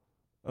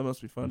 That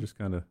must be fun. You just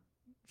kind of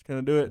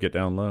do it. Get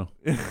down low.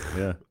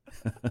 Yeah.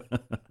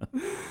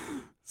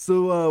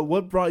 So,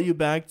 what brought you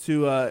back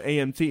to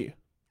AMT?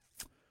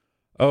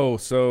 Oh,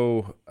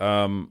 so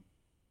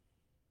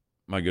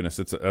my goodness,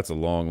 that's a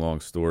long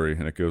story,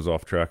 and it goes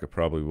off track of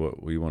probably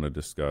what we want to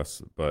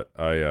discuss. But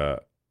I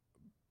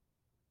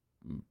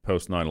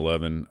post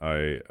 9/11,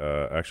 I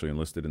actually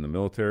enlisted in the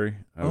military.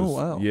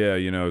 Wow. Yeah,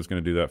 I was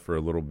going to do that for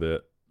a little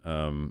bit,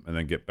 and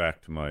then get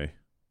back to my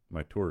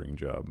touring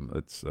job.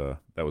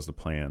 That was the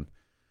plan.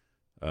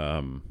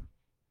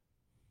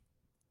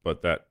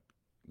 But that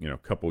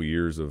couple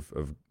years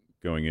of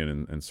going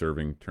in and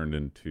serving turned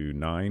into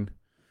 9.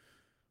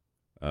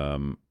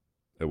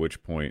 At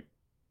which point,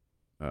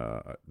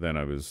 then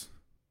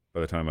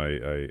by the time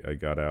I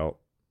got out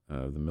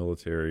the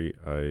military,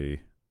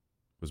 I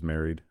was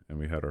married and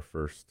we had our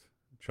first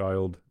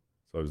child.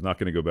 So I was not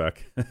going to go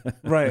back.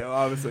 Right,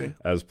 obviously.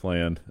 As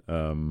planned.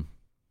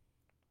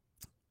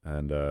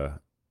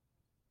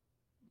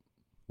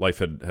 Life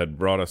had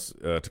brought us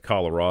to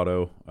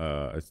Colorado.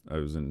 I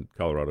was in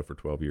Colorado for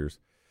 12 years,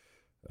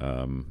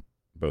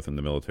 both in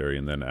the military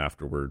and then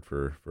afterward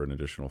for an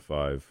additional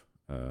 5.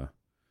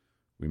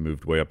 We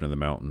moved way up into the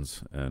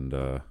mountains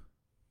and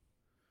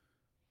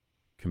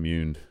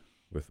communed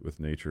with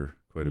nature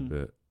quite a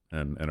bit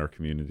and our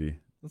community.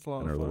 That's a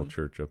lot and of our fun. little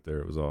church up there.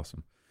 It was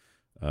awesome.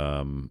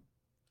 At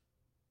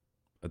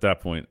that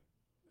point,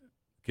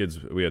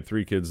 we had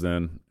 3 kids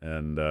then,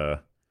 and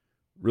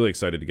really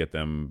excited to get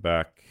them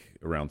back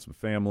around some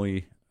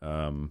family.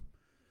 I'd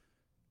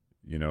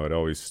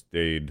always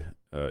stayed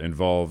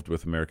involved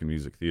with American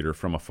Music Theater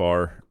from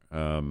afar,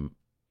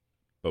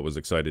 but was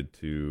excited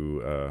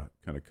to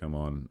kind of come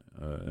on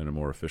in a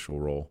more official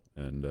role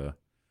and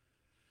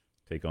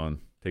take on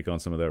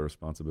some of that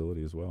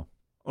responsibility as well.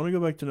 I want to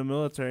go back to the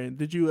military.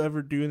 Did you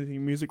ever do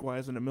anything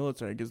music-wise in the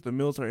military? Because the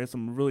military has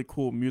some really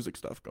cool music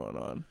stuff going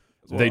on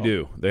as well. They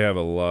do. They have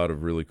a lot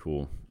of really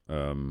cool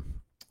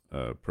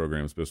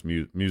programs, both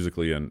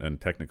musically and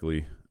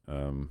technically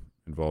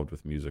involved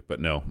with music.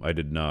 But no, I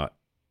did not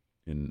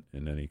in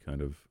any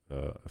kind of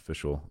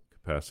official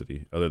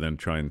capacity, other than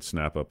try and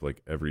snap up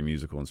like every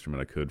musical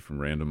instrument I could from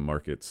random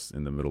markets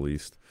in the Middle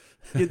East.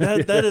 Yeah,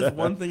 that is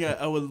one thing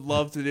I would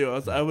love to do.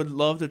 I would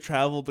love to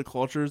travel to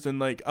cultures, and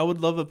like I would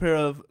love a pair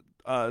of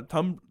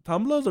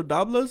tablas or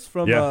dablas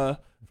from India.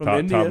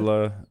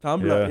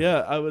 Tabla, yeah.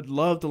 I would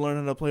love to learn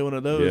how to play one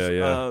of those.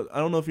 Yeah. I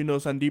don't know if you know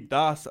Sandeep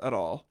Das at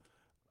all.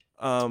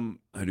 I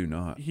do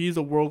not. He's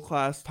a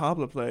world-class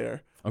tabla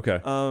player. Okay.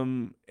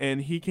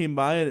 And he came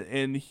by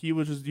and he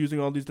was just using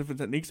all these different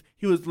techniques.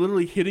 He was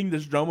literally hitting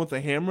this drum with a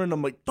hammer, and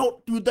I'm like,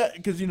 don't do that,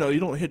 because you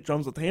don't hit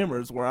drums with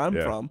hammers where I'm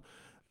from.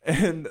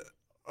 And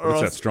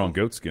it's that strong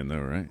goat skin though,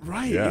 right?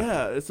 Right.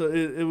 Yeah. So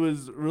it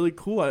was really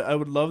cool. I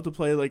would love to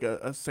play like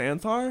a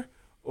santar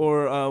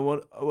or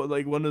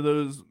one of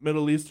those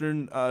Middle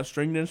Eastern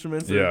stringed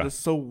instruments that are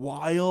just so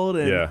wild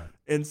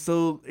and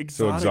so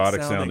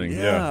exotic sounding.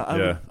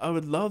 I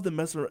would love to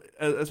mess around,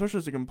 especially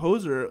as a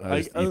composer.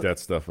 I just eat that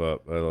stuff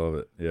up. I love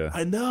it. Yeah.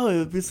 I know. It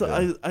would be so.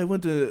 Yeah. I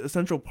went to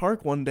Central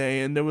Park one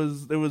day, and there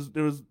was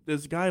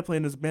this guy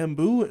playing this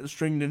bamboo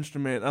stringed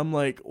instrument. I'm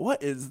like,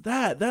 what is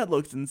that? That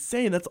looks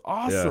insane. That's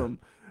awesome.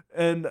 Yeah.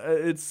 And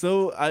it's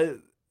so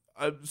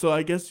so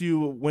I guess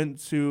you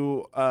went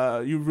to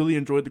you really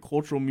enjoyed the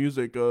cultural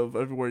music of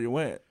everywhere you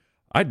went.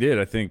 I did.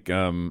 I think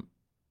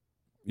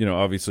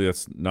obviously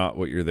that's not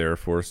what you're there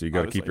for, so you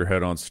got to keep your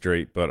head on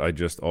straight. But I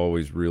just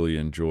always really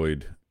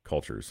enjoyed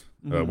cultures,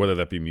 whether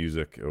that be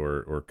music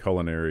or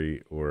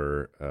culinary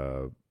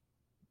or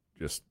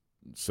just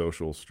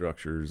social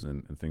structures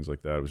and things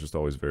like that. I was just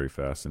always very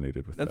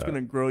fascinated with that. That's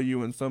going to grow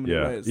you in so many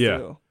ways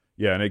too.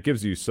 Yeah, and it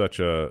gives you such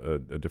a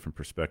different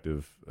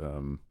perspective,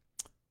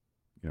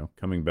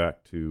 coming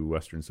back to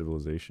Western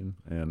civilization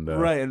and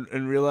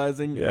and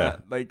realizing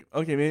that, like,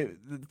 okay, maybe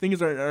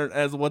things aren't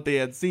as what they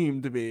had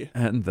seemed to be,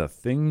 and the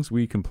things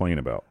we complain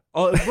about.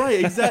 Oh,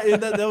 right, exactly.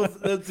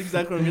 That's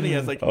exactly what I'm getting at.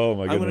 It's like, oh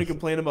my goodness, I'm going to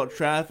complain about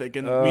traffic,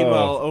 and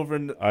meanwhile,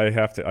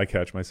 I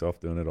catch myself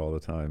doing it all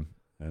the time,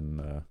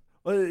 and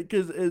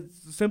because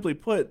it's simply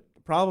put,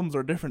 problems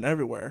are different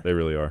everywhere. They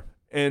really are.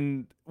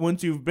 And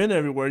once you've been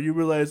everywhere, you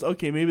realize,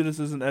 okay, maybe this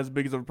isn't as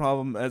big of a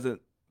problem as it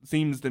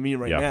seems to me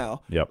right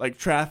now. Yep. Like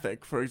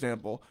traffic, for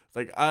example. It's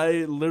like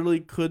I literally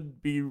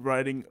could be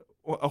riding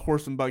a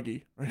horse and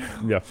buggy right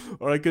now. Yeah.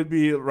 Or I could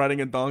be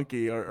riding a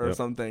donkey or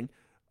something.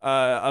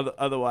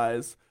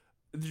 Otherwise,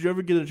 did you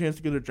ever get a chance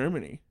to go to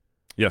Germany?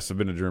 Yes, I've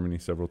been to Germany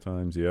several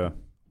times, yeah.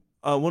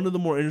 One of the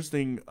more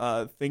interesting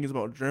things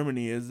about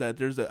Germany is that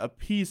there's a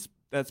piece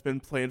that's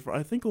been played for,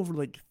 I think, over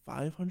like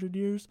 500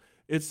 years.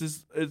 It's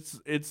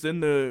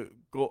in the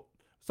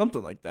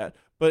something like that,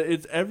 but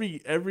it's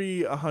every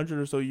 100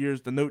 or so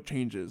years the note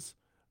changes,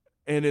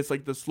 and it's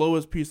like the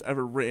slowest piece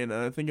ever written.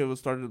 And I think it was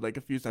started like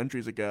a few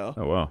centuries ago.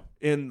 Oh wow!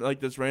 In like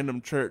this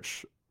random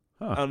church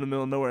out in the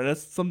middle of nowhere. And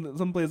that's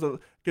some place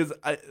because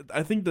I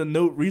think the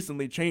note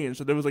recently changed,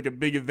 so there was like a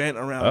big event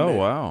around. Oh it.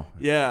 Wow!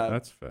 Yeah,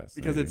 that's fascinating.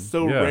 Because it's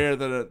so rare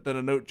that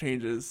a note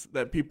changes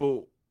that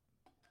people.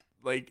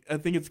 Like, I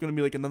think it's going to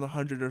be like another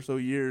 100 or so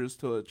years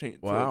till it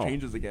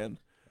changes again.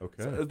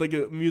 Okay. So it's like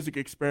a music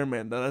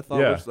experiment that I thought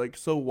was like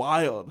so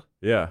wild.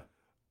 Yeah.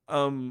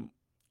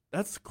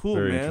 That's cool,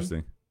 Very man.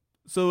 Interesting.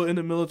 So in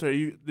the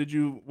military,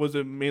 was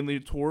it mainly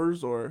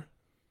tours or?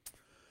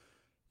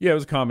 Yeah, it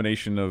was a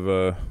combination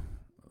of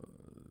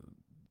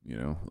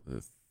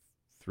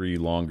three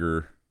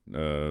longer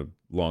term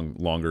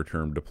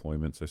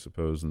deployments, I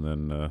suppose, and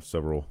then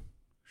several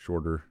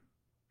shorter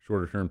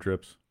term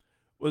trips.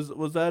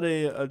 Was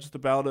that just a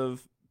bout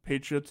of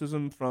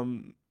patriotism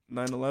from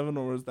 9/11,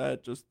 or was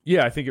that just?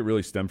 Yeah, I think it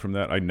really stemmed from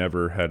that. I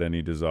never had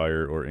any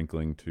desire or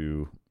inkling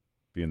to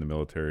be in the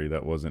military.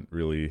 That wasn't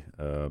really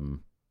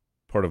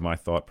part of my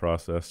thought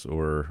process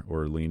or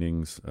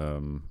leanings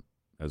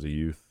as a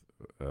youth,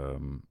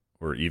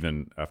 or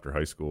even after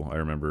high school. I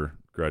remember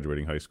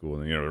graduating high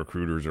school, and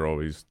recruiters are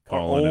always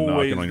calling and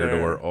knocking on your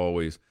door,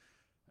 always.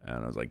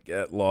 And I was like,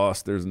 get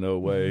lost. There's no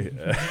way.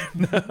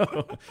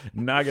 No,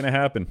 not going to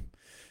happen.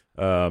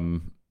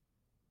 And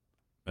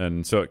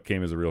so it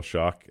came as a real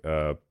shock,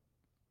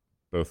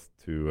 both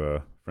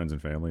to friends and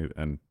family,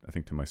 and I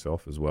think to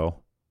myself as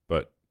well.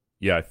 But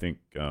yeah, I think,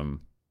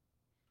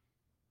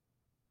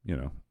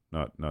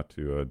 not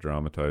to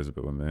dramatize it,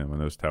 but when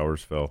those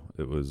towers fell,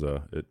 it was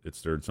it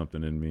stirred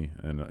something in me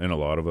and in a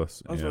lot of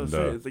us. I was going to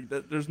say, it's like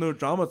there's no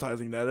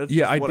dramatizing that. It's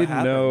I didn't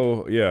happened.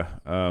 know. Yeah,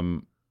 I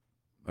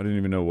didn't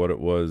even know what it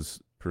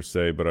was per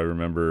se, but I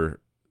remember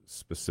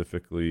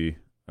specifically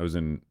I was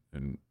in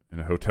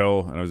a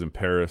hotel and I was in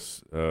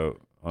Paris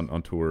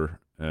on tour,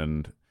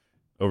 and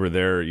over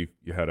there you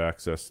had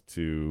access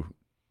to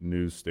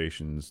news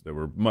stations that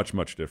were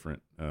much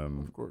different.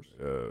 Of course,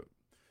 you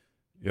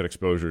had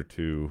exposure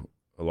to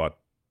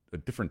a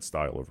different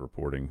style of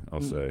reporting,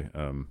 I'll say.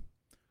 I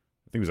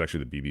think it was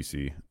actually the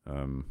BBC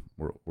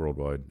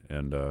worldwide,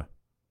 and I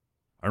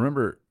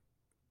remember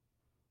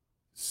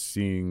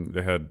seeing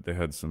they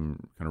had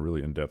some kind of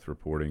really in-depth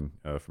reporting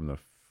from the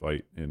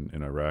fight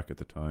in Iraq at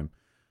the time,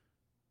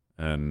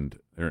 and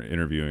they're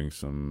interviewing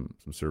some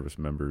service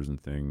members and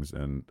things,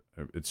 and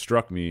it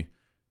struck me,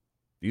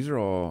 these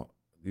are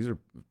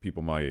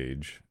people my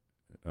age,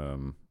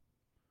 who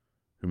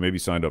maybe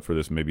signed up for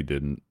this, maybe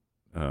didn't,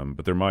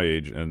 but they're my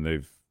age, and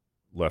they've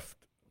left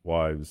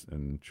wives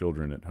and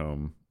children at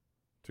home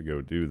to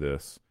go do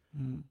this.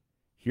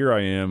 Here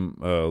I am,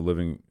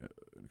 living an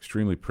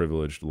extremely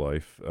privileged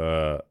life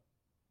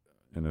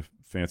in a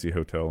fancy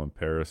hotel in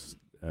Paris,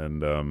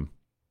 and I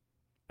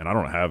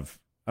don't even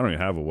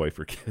have a wife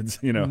or kids.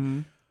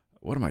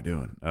 What am I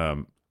doing?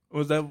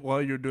 Was that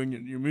while you're doing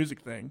your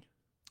music thing?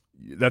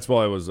 That's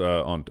while I was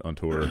on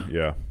tour.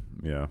 Yeah.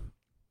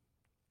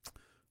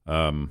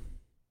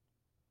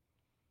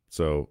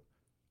 So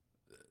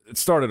it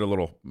started a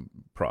little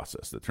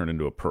process that turned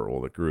into a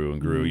pearl that grew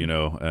and grew,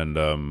 and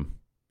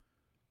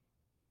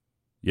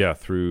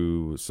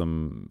through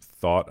some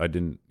thought I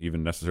didn't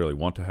even necessarily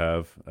want to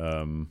have,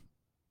 and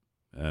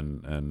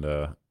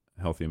a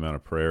healthy amount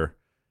of prayer,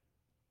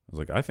 I was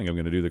like, I think I'm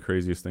going to do the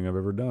craziest thing I've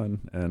ever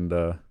done, and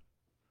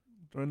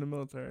join the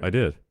military. I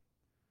did.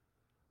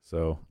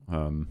 So,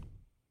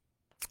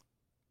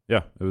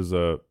 it was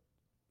a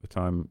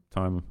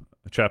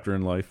chapter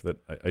in life that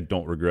I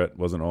don't regret.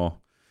 Wasn't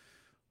all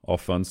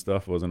fun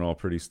stuff. Wasn't all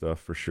pretty stuff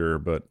for sure,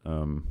 but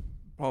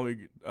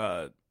probably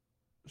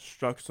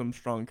struck some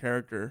strong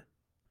character.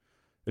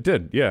 It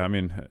did. Yeah, I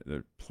mean,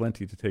 there's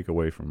plenty to take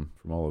away from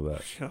all of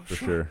that, for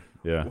sure.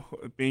 Yeah,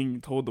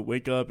 being told to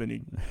wake up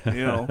and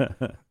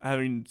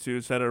having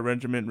to set a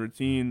regiment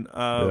routine,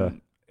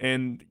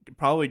 and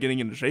probably getting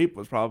into shape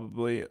was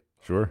probably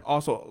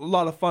also a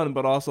lot of fun,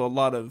 but also a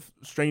lot of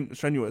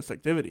strenuous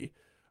activity.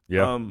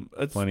 Yeah,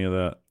 plenty of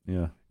that.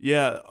 Yeah.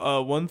 Yeah.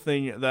 One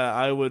thing that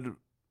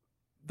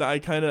I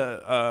kind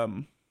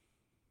of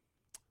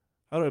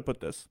how do I put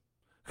this?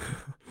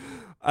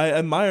 I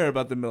admire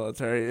about the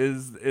military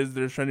is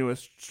their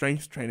strenuous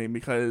strength training,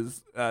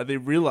 because they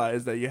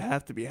realize that you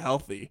have to be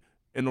healthy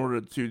in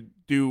order to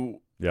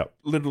do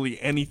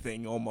literally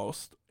anything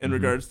almost in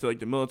regards to like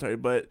the military.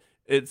 But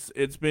it's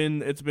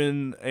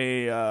been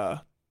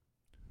a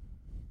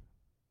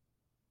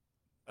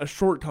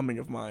shortcoming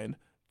of mine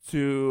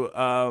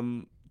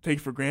to take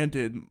for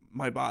granted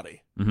my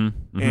body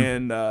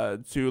and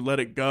to let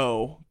it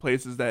go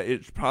places that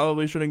it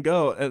probably shouldn't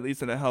go, at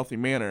least in a healthy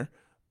manner.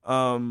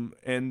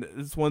 And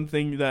it's one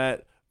thing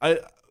that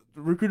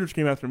recruiters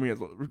came after me as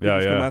well.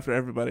 Recruiters came after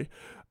everybody.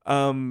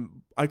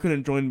 I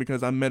couldn't join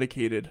because I'm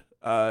medicated,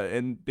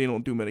 and they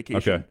don't do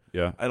medication. Okay.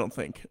 Yeah. I don't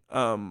think.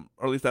 Or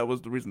at least that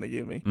was the reason they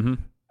gave me.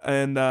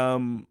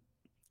 And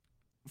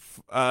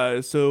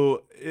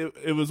so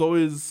it was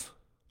always.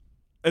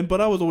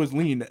 But I was always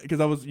lean because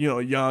I was,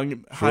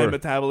 young, high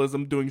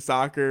metabolism, doing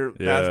soccer,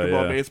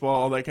 basketball, baseball,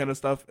 all that kind of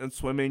stuff, and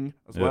swimming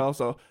as well.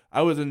 So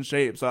I was in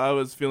shape, so I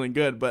was feeling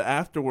good. But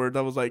afterwards,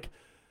 I was like,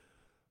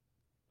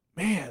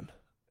 man,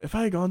 if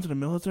I had gone to the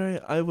military,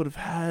 I would have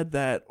had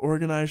that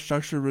organized,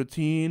 structured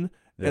routine,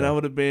 and I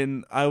would have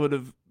been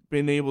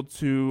able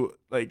to,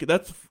 like,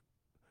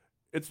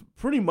 it's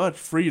pretty much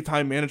free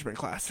time management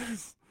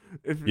classes.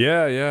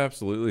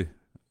 Absolutely.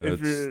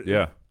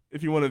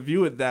 If you want to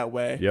view it that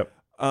way. Yep.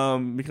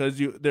 because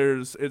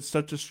it's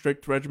such a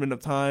strict regimen of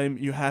time.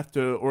 You have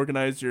to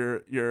organize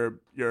your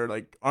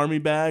like army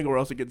bag, or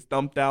else it gets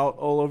dumped out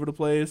all over the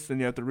place, and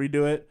you have to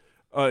redo it.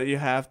 You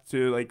have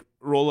to like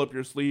roll up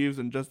your sleeves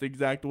in just the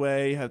exact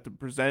way. You have to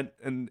present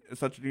in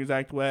such an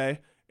exact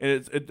way,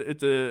 and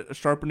it's a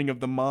sharpening of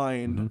the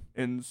mind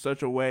in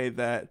such a way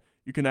that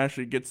you can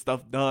actually get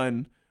stuff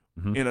done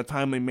in a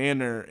timely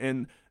manner.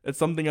 And it's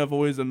something I've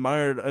always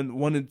admired and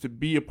wanted to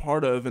be a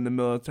part of in the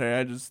military.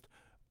 I just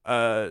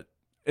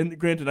and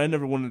granted, I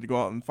never wanted to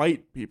go out and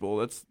fight people.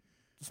 That's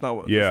not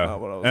what I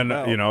was about.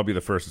 And I'll be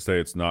the first to say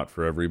it's not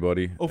for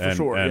everybody. Oh, for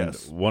sure. And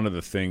yes. one of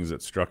the things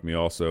that struck me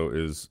also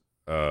is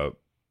I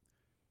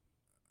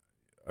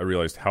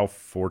realized how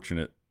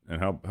fortunate and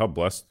how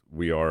blessed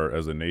we are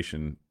as a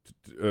nation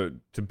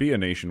to be a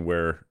nation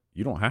where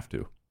you don't have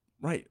to.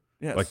 Right.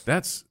 Yes. Like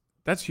that's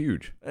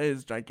huge. It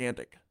is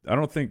gigantic. I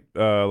don't think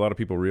a lot of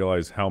people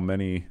realize how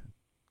many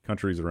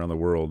countries around the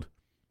world,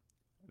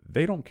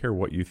 they don't care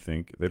what you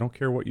think. They don't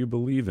care what you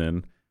believe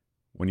in.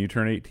 When you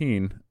turn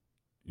 18,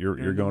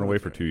 you're going away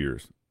for 2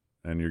 years,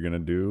 and you're going to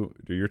do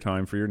your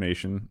time for your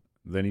nation.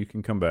 Then you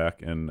can come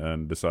back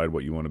and decide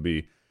what you want to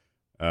be.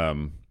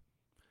 And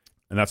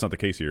that's not the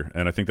case here.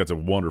 And I think that's a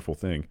wonderful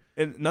thing.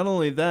 And not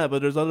only that,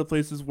 but there's other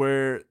places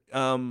where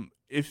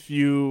if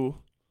you,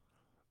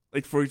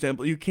 like, for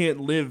example, you can't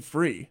live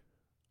free.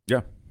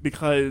 Yeah.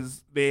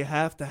 Because they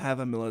have to have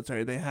a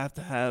military. They have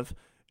to have,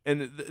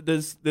 and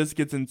this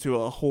gets into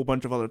a whole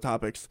bunch of other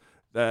topics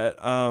that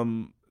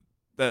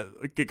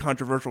get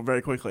controversial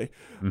very quickly.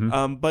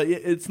 But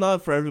it's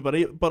not for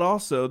everybody. But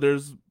also,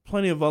 there's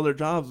plenty of other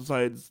jobs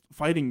besides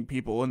fighting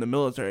people in the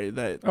military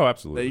that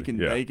absolutely that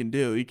you can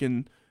do. You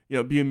can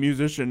be a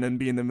musician and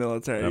be in the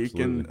military.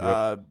 Absolutely. You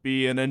can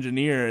be an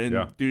engineer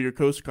and do your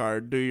Coast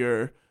Guard, do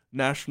your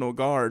National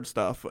Guard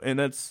stuff, and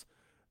that's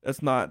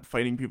not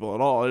fighting people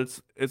at all.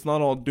 It's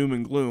not all doom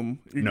and gloom.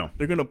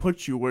 They're gonna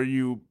put you where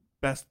you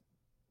best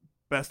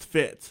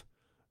fit,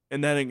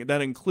 and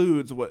that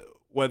includes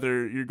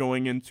whether you're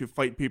going in to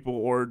fight people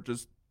or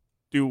just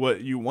do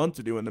what you want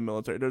to do in the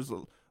military. There's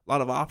a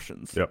lot of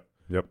options. Yep.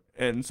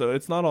 And so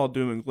it's not all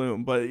doom and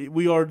gloom, but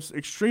we are just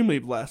extremely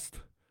blessed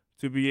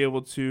to be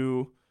able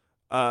to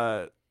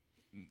not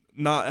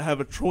have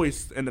a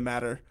choice in the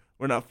matter.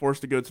 We're not forced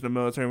to go to the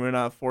military. We're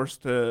not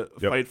forced to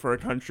fight for a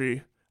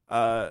country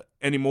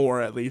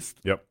anymore, at least.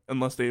 Yep.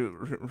 Unless they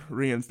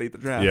reinstate the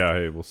draft. Yeah.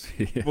 Hey, we'll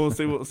see. We'll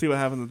see what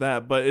happens with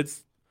that. But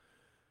it's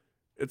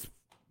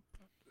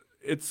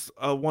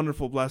a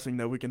wonderful blessing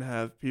that we can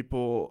have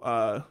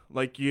people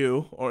like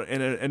you or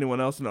anyone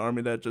else in the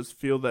Army that just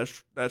feel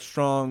that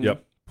strong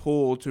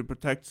pull to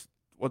protect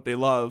what they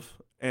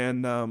love.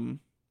 And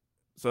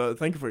so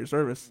thank you for your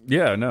service.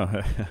 Yeah.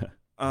 No.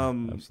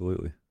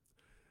 Absolutely.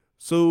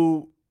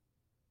 So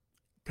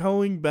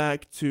going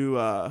back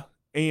to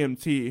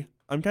AMT,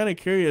 I'm kind of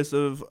curious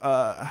of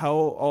how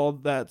all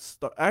that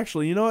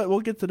actually, you know what? We'll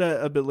get to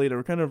that a bit later.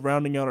 We're kind of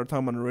rounding out our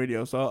time on the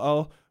radio, so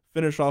I'll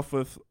finish off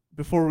with,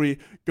 before we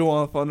go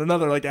off on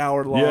another like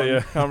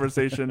hour-long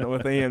conversation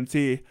with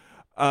AMT.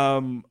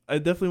 I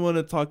definitely want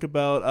to talk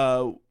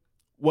about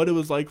what it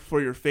was like for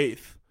your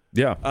faith.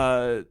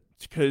 Yeah.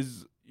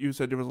 Because you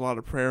said there was a lot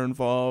of prayer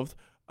involved.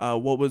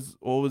 What was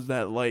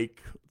that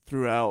like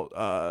throughout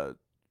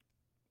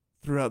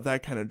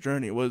that kind of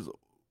journey?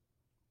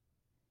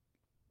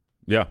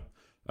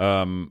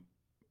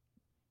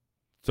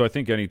 So I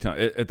think anytime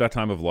at that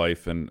time of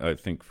life, and I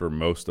think for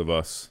most of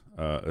us,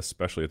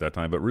 especially at that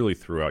time, but really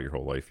throughout your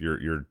whole life,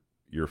 you're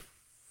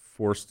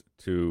forced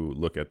to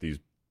look at these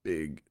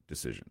big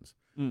decisions.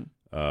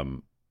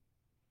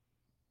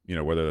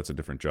 Whether that's a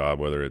different job,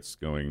 whether it's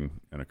going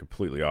in a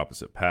completely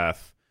opposite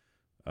path,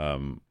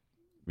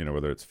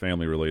 whether it's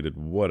family related,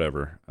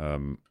 whatever.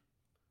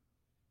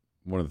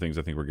 One of the things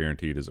I think we're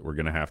guaranteed is that we're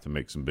going to have to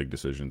make some big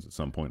decisions at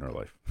some point in our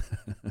life.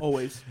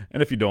 Always.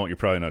 And if you don't, you're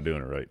probably not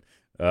doing it right.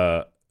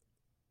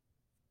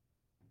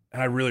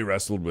 And I really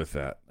wrestled with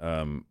that.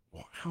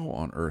 How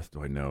on earth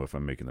do I know if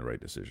I'm making the right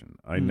decision?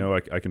 I know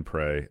I can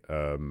pray,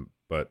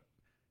 but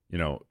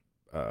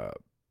at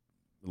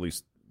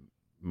least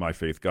my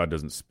faith, God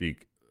doesn't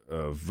speak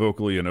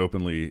vocally and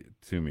openly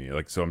to me.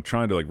 Like, so I'm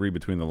trying to like read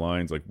between the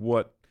lines, like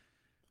what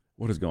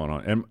is going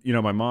on? And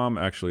my mom,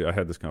 actually, I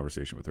had this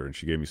conversation with her, and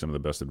she gave me some of the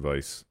best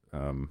advice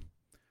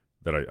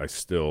that I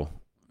still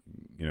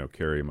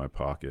carry in my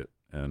pocket.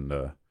 And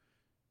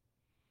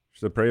she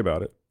said, pray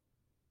about it.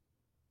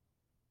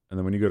 And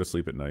then when you go to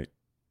sleep at night,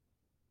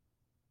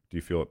 do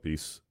you feel at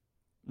peace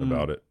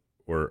about it?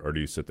 Or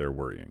do you sit there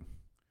worrying?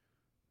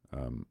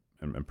 And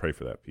pray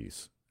for that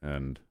peace.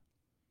 And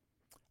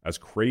as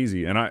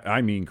crazy, and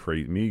I mean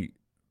crazy,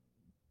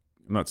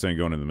 I'm not saying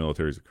going in the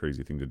military is a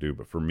crazy thing to do,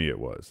 but for me it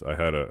was. I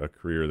had a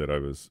career that I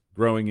was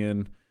growing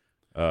in,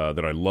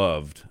 that I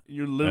loved.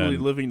 You're literally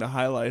living the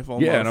high life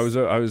almost. Yeah, and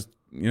I was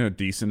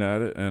decent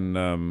at it, and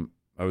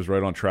I was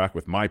right on track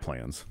with my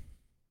plans.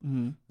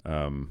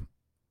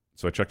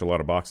 So I checked a lot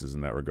of boxes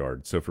in that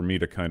regard. So for me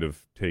to kind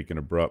of take an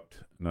abrupt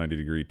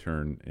 90-degree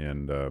turn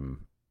and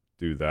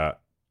do that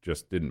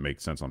just didn't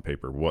make sense on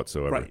paper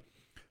whatsoever.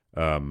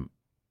 Right.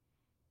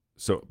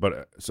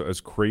 so as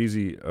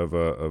crazy of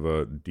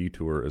a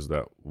detour as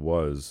that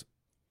was,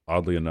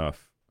 oddly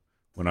enough,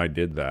 when I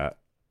did that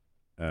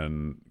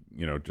and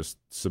just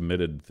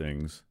submitted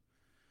things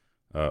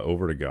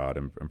over to God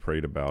and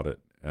prayed about it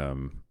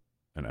and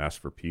asked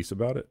for peace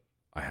about it,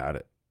 I had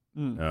it.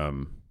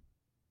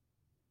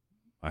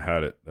 I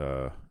had it,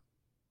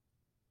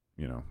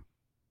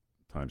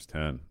 times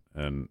 10,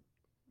 and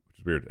which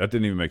is weird. That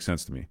didn't even make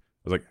sense to me. I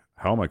was like,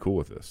 how am I cool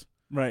with this?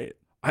 Right.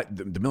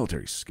 The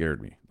military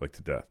scared me like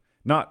to death.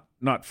 Not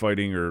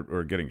fighting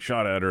or getting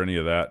shot at or any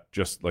of that.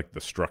 Just like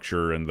the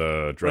structure and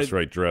the dress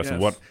right dress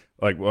and what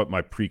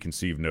my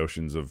preconceived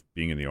notions of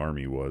being in the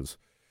Army was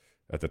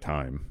at the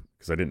time,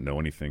 because I didn't know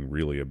anything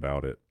really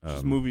about it.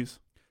 Just movies.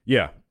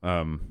 Yeah.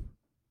 So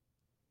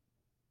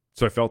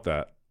I felt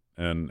that,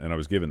 and I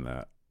was given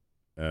that,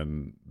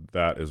 and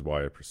that is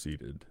why I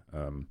proceeded.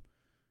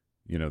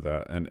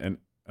 That, and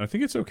I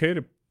think it's okay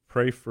to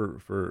pray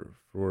for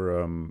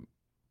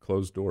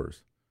closed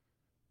doors.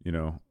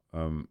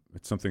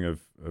 It's something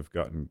I've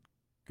gotten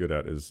good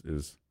at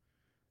is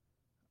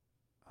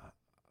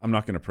I'm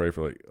not going to pray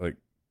for like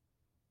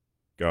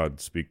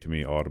God, speak to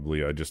me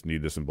audibly. I just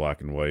need this in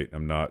black and white.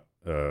 I'm not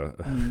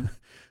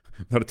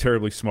not a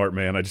terribly smart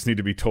man. I just need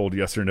to be told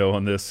yes or no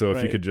on this. So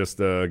if you could just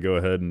go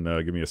ahead and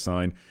give me a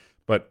sign.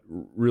 But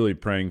really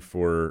praying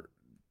for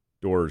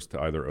doors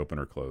to either open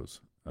or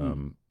close. Pray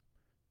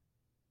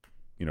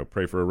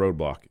for a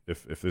roadblock.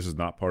 If this is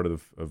not part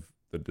of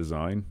the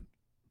design,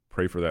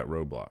 pray for that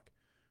roadblock.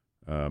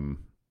 And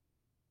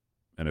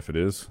if it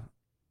is,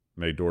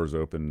 may doors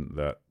open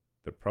that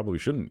probably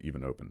shouldn't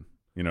even open.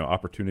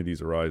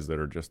 Opportunities arise that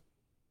are just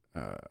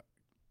out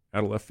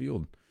of left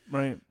field.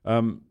 Right.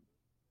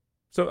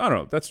 So I don't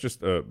know. That's just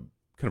kind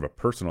of a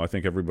personal. I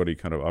think everybody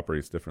kind of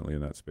operates differently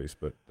in that space.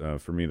 But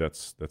for me,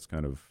 that's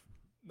kind of.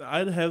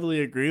 I'd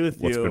heavily agree with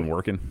what's you. What's been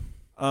working.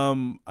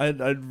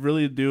 I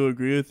really do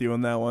agree with you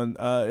on that one.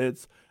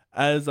 It's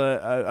as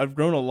I've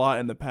grown a lot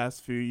in the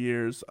past few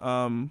years.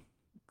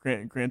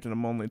 Granted,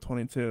 I'm only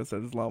 22, so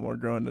there's a lot more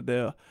growing to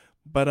do.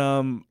 But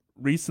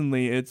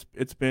recently,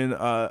 it's been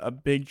a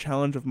big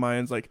challenge of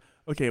mine. It's like,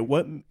 okay,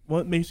 what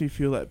makes me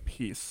feel at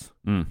peace?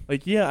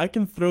 Like, yeah, I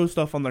can throw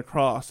stuff on the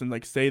cross and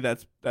like say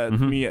that's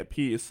me at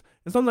peace.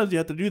 And sometimes you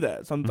have to do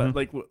that. Sometimes,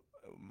 like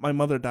my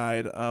mother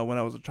died when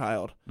I was a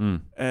child,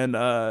 and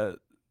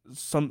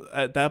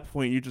at that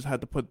point you just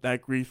had to put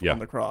that grief on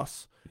the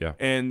cross. Yeah,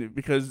 and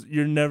because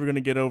you're never gonna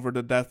get over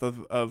the death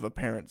of a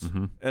parent,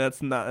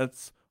 and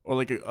or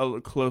like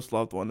a close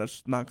loved one.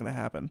 That's not going to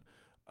happen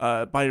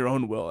by your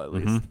own will, at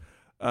least.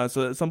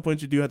 So at some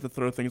point, you do have to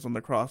throw things on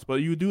the cross.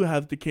 But you do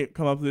have to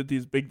come up with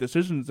these big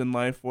decisions in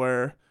life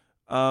where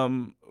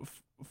we'll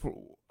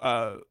get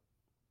a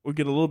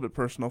little bit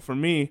personal. For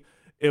me,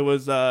 it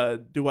was,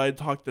 do I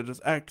talk to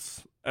this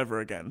ex ever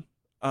again?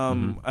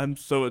 I'm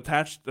so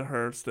attached to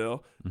her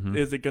still.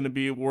 Is it going to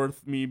be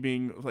worth me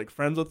being like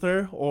friends with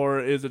her,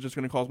 or is it just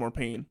going to cause more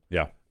pain?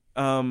 Yeah.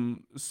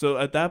 So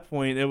at that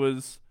point, it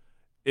was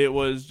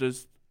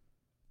just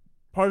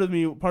part of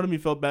me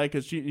felt bad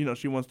because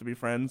she wants to be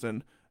friends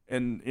and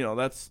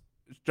that's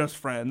just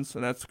friends,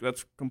 and that's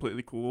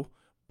completely cool,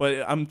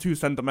 but I'm too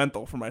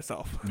sentimental for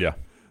myself. Yeah.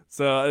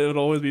 So it would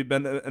always be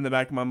been in the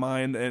back of my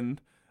mind,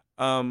 and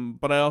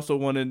but I also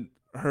wanted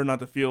her not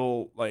to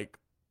feel like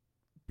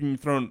being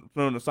thrown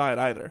aside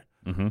either.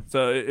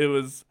 So it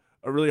was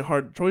a really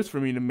hard choice for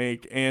me to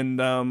make, and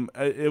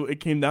it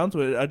came down to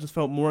it. I just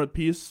felt more at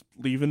peace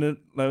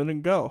letting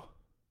it go.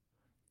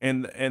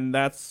 And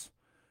that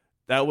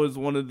was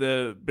one of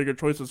the bigger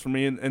choices for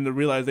me, and the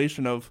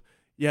realization of,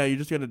 yeah, you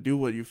just got to do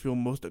what you feel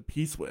most at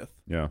peace with.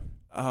 Yeah.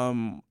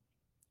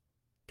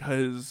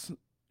 Because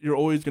you're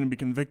always going to be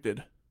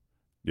convicted.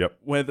 Yep.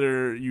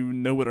 Whether you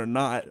know it or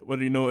not,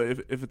 whether you know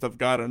if it's of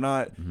God or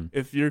not,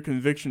 if your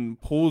conviction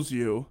pulls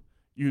you,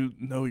 you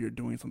know you're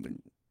doing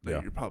something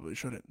that you probably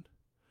shouldn't.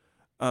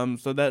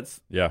 So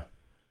that's kind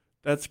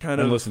of.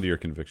 And listen to your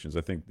convictions.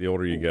 I think the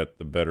older you get,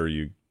 the better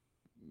you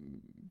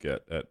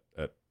get at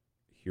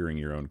hearing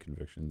your own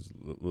convictions,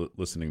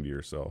 listening to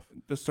yourself,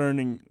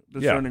 discerning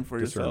for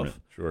yourself.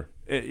 Sure.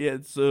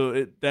 So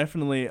it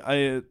definitely,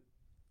 I'm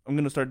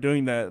going to start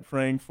doing that,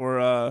 praying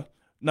for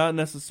not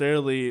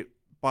necessarily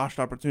botched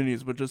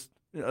opportunities, but just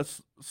a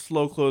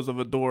slow close of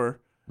a door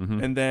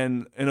and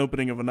then an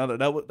opening of another.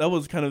 That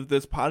was kind of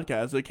this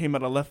podcast. It came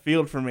out of left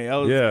field for me.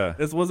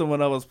 This wasn't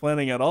what I was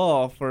planning at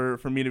all for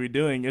me to be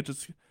doing. It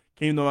just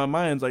came to my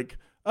mind. It's like,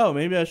 oh,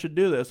 maybe I should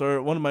do this.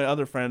 Or one of my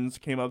other friends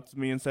came up to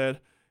me and said,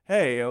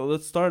 hey,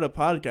 let's start a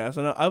podcast.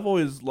 And I've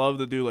always loved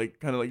to do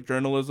like kind of like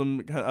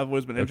journalism. I've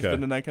always been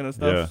interested in that kind of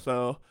stuff. Yeah.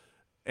 So,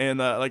 and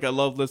like I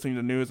love listening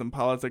to news and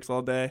politics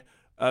all day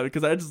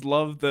because I just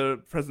love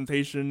the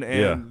presentation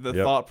and the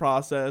thought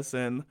process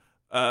and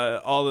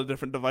all the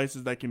different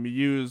devices that can be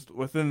used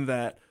within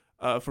that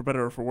for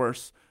better or for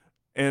worse.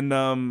 And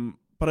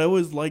but I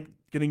always like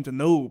getting to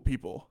know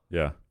people.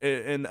 Yeah.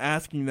 And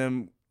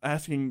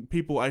asking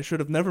people I should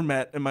have never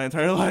met in my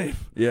entire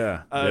life.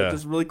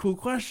 Just really cool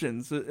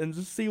questions, and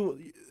just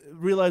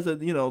realize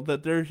that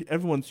that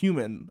everyone's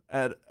human.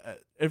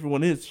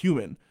 Everyone is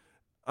human,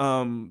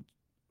 no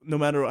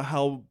matter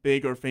how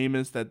big or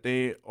famous that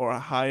they or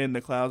high in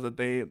the clouds that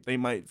they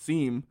might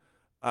seem,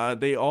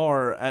 they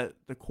are at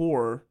the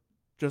core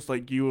just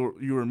like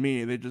you or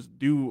me. They just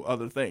do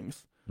other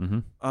things.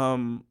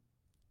 Mm-hmm.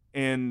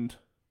 And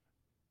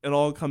it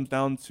all comes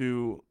down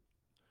to,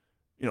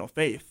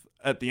 faith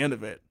at the end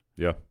of it.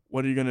 Yeah.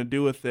 What are you gonna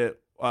do with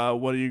it? How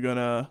are you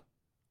gonna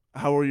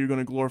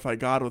glorify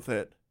God with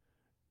it,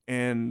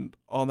 and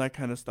all that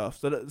kind of stuff.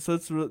 So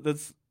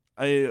that's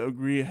I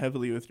agree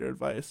heavily with your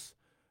advice.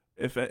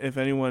 If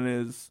anyone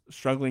is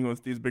struggling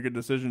with these bigger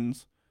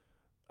decisions,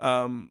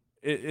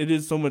 it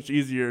is so much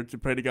easier to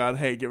pray to God,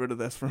 hey, get rid of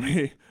this for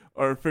me,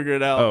 or figure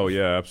it out. Oh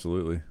yeah,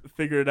 absolutely.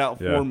 Figure it out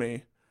Yeah. for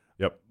me.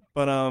 Yep.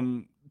 But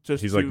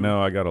just He's like,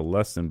 no, I got a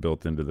lesson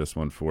built into this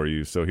one for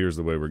you. So here's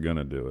the way we're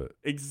gonna do it.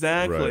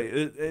 Exactly.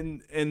 Right.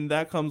 And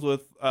that comes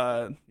with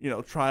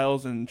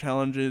trials and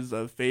challenges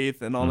of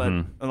faith and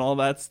all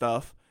that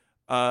stuff.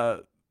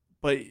 But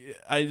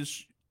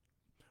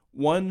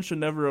one should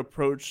never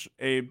approach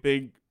a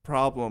big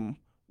problem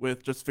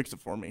with just fix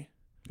it for me.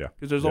 Yeah.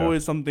 Because there's Yeah.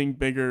 always something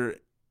bigger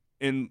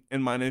in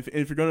mind.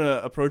 If you're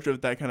gonna approach it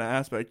with that kind of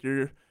aspect,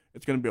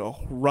 it's gonna be a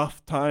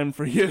rough time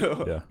for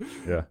you. Yeah.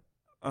 Yeah.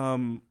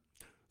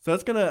 So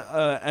that's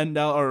gonna end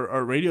out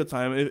our radio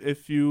time.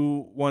 If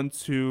you want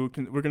to,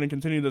 we're gonna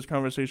continue this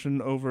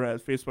conversation over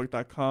at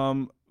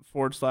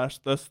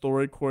facebook.com/The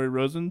Story Corey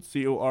Rosen,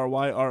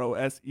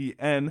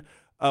 CORYROSEN.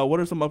 What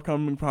are some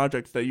upcoming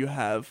projects that you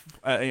have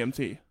at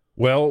AMT?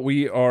 Well,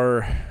 we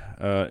are,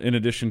 in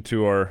addition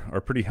to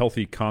our pretty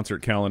healthy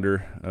concert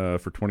calendar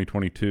for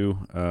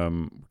 2022,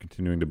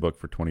 continuing to book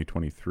for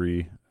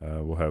 2023.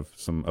 We'll have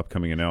some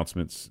upcoming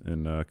announcements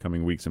in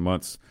coming weeks and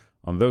months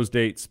on those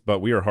dates, but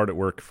we are hard at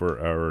work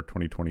for our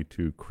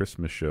 2022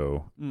 Christmas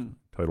show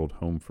titled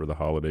Home for the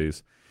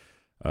Holidays.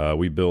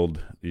 We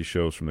build these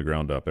shows from the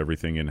ground up.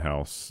 Everything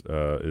in-house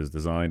is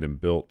designed and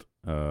built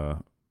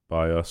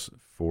by us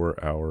for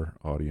our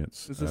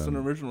audience. Is this an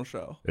original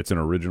show? It's an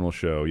original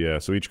show, yeah.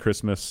 So each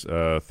Christmas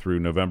through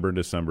November and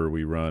December,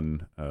 we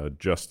run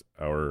just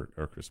our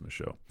Christmas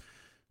show.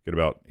 Get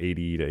about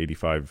 80 to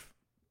 85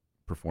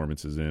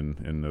 performances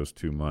in those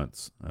 2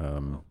 months.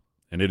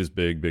 And it is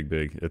big.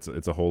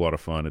 It's a whole lot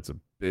of fun. It's a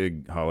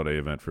big holiday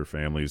event for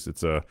families.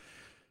 It's a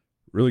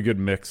really good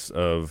mix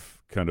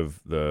of kind of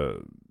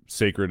the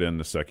sacred and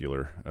the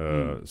secular.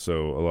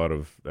 So a lot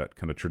of that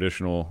kind of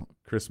traditional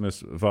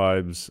Christmas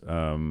vibes,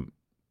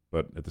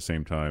 but at the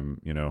same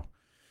time,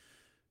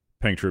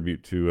 paying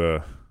tribute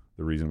to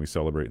the reason we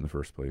celebrate in the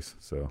first place.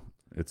 So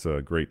it's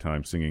a great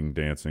time singing,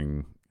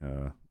 dancing.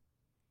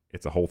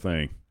 It's a whole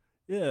thing.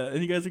 Yeah,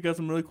 and you guys have got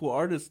some really cool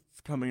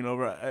artists coming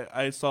over.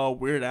 I saw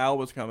Weird Al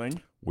was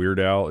coming. Weird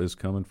Al is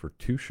coming for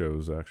 2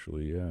 shows,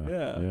 actually.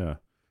 Yeah.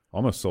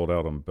 Almost sold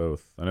out on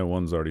both. I know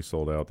one's already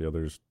sold out. The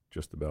other's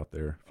just about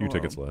there. A few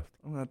tickets left.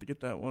 I'm gonna have to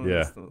get that one.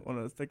 Yeah. One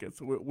of those tickets.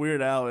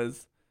 Weird Al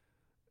is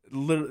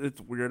literally, it's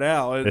Weird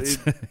Al.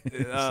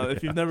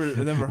 If you've never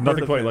heard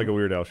nothing of quite him, like a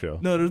Weird Al show.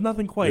 No, there's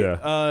nothing quite. Yeah.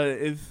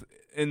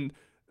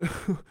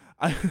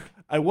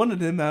 I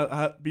wanted him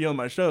to be on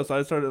my show, so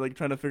I started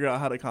trying to figure out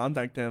how to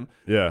contact him.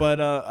 Yeah.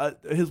 But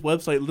his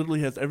website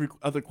literally has every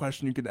other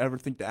question you could ever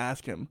think to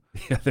ask him.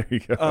 Yeah, there you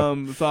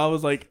go. So I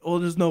was like, well,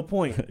 there's no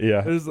point.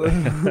 Yeah. There's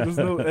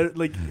no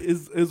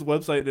his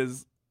website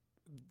is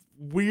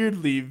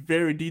weirdly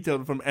very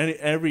detailed from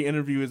every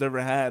interview he's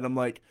ever had. I'm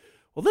like,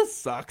 well, this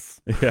sucks.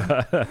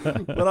 Yeah.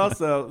 But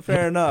also,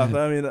 fair enough.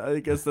 I mean,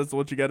 I guess that's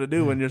what you got to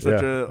do when you're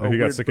such a he got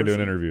weird sick of doing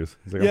person. interviews.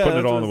 He's like, I'm putting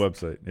it all on the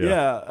website.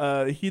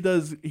 Yeah. He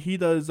does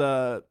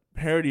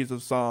parodies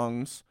of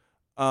songs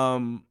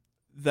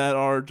that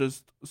are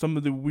just some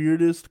of the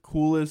weirdest,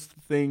 coolest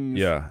things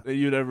that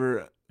you'd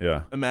ever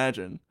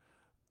imagine.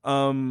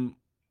 So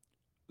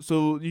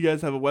you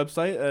guys have a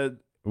website?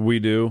 We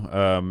do.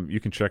 You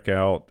can check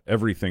out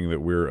everything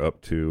that we're up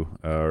to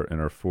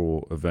in our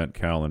full event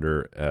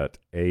calendar at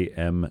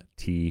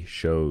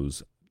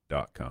amtshows.com.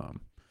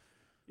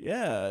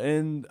 Yeah,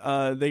 and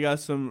they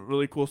got some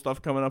really cool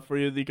stuff coming up for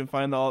you. You can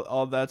find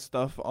all that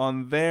stuff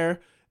on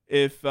there.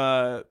 I'm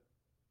trying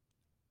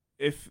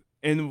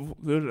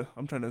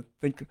to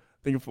think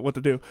of what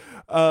to do.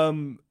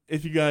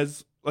 If you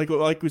guys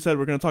like we said,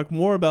 we're going to talk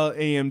more about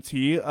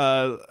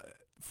AMT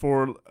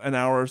for an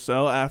hour or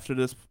so after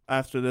this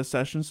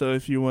session. So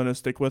if you want to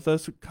stick with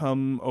us,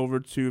 come over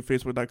to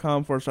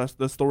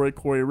facebook.com/The Story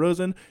Corey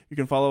Rosen. You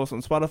can follow us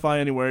on Spotify,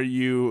 anywhere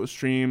you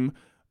stream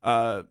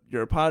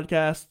your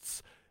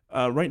podcasts.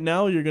 Right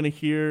now, you're going to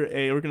hear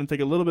we're going to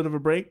take a little bit of a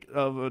break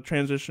of a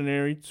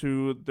transitionary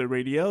to the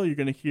radio. You're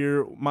going to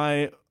hear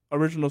my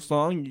original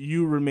song,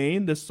 You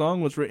Remain. This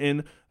song was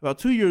written about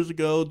 2 years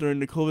ago during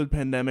the COVID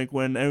pandemic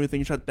when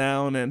everything shut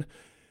down, and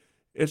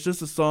it's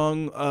just a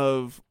song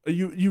of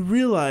you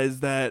realize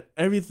that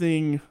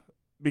everything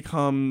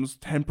becomes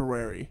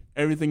temporary.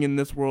 Everything in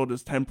this world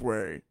is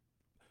temporary.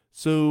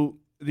 So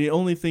the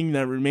only thing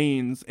that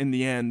remains in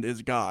the end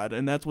is God,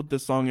 and that's what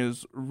this song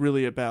is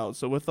really about.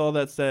 So with all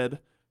that said,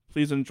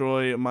 please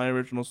enjoy my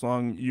original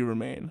song, You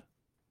Remain.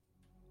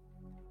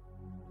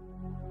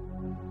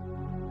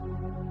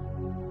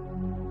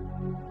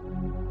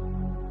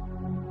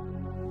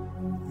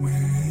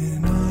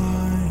 When I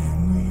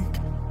am weak,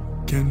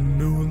 can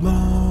no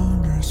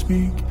longer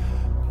speak,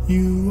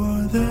 you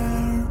are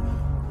there,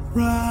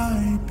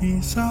 right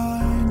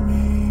beside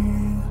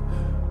me.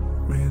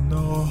 When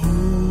all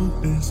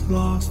hope is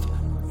lost,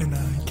 and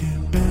I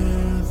can't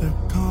bear the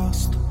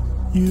cost,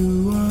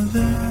 you are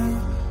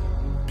there,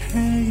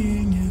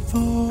 paying it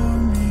for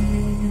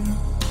me.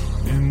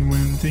 And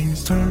when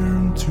things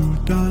turn to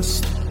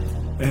dust,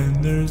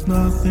 and there's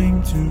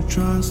nothing to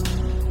trust,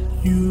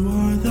 you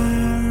are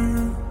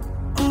there,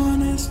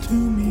 honest to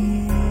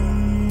me.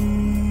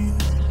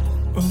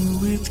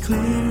 Oh, it's clear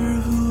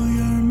who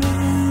you're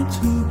meant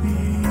to be.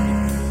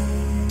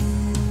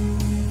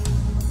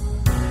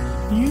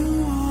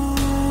 You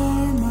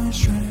are my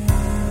strength.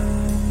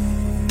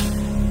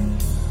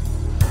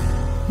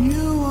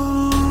 You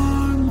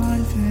are my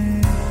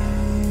faith.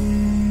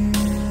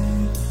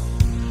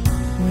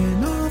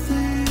 When all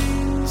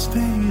things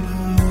fade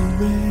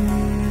away,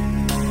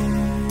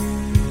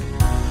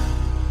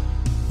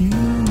 you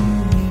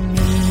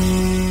remain.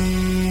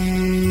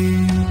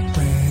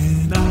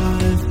 When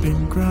I've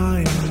been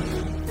crying,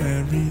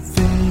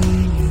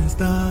 everything is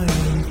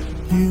dying,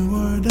 you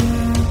are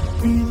there,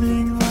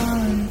 breathing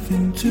life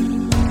into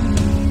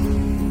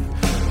me.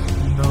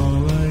 And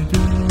all I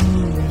do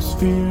is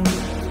fear,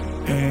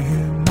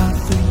 and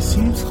nothing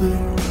seems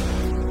clear.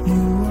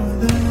 You are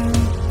there,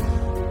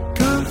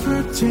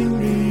 comforting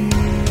me.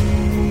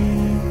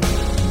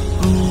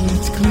 Oh,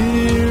 it's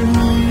clear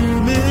who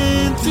you're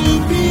meant to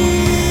be.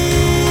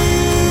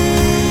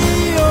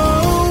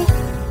 Oh,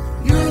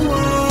 you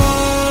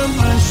are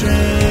my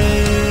strength.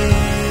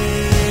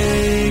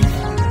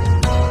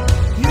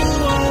 You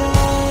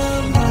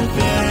are my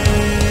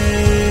faith.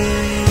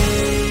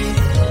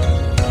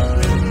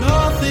 When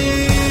all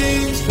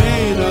things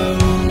fade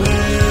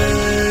away,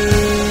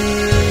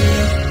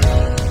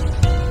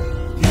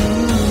 you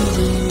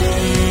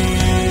remain.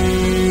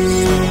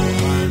 So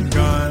I'm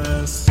gonna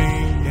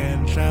sing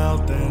and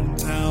shout and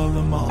tell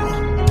them all.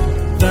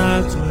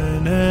 That's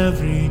when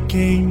every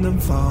kingdom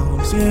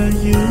falls. Yeah,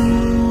 you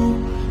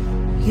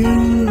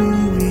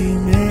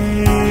remain.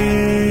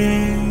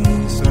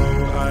 So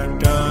I'm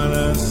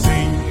gonna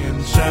sing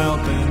and shout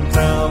and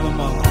tell them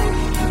all.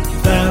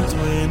 That's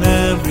when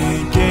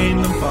every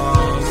kingdom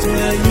falls.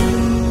 Yeah, you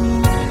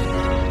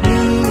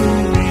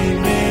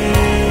remain.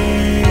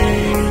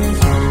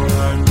 So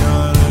I'm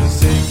gonna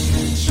sing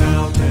and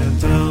shout and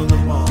tell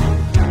them all.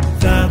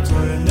 That's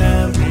when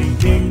every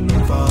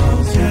kingdom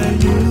falls. Yeah,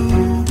 you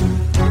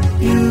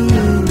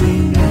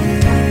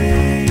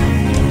remain.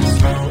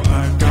 So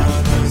I'm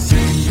gonna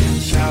sing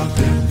and shout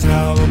and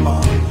tell them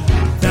all.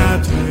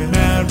 That's when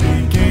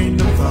every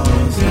kingdom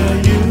falls. Yeah,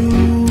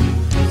 you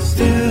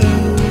still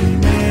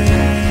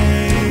remain.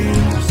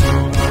 So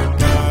I'm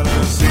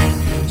gonna sing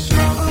and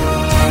shout and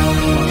tell them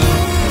all.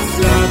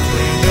 That's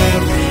when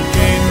every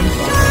kingdom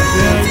falls.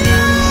 Yeah,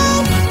 you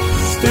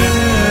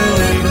still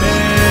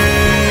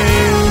remain.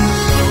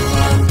 So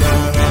I'm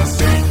gonna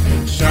sing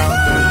and shout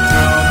and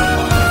tell them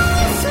all.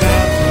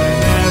 That's when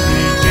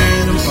every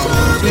kingdom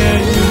falls. Yeah,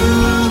 you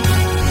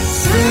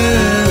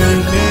still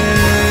remain.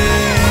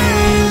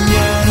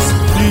 Yes,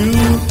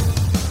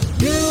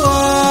 you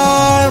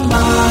are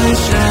my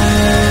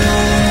strength.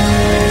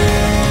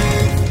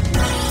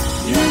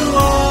 You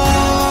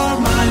are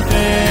my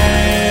faith.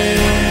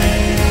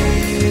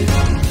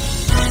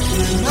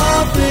 When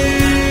all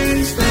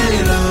things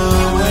fade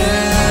away,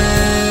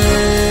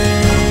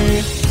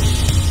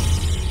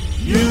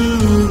 you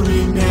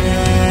remain.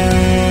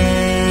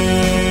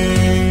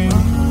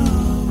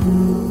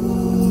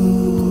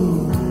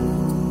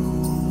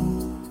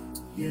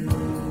 You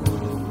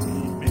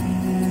remain.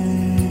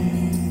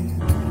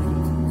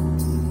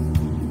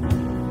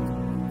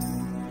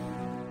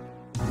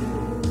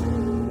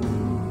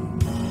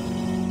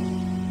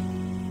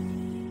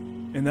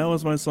 And that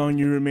was my song,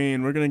 You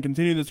Remain. We're going to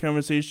continue this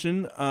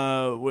conversation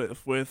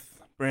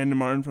with Brandon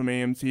Martin from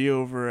AMT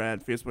over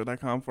at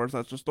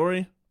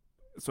facebook.com/thestory.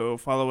 So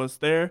follow us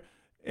there.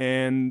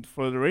 And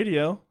for the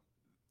radio,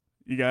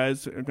 you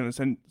guys are going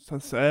to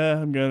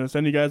I'm going to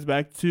send you guys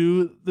back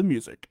to the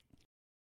music.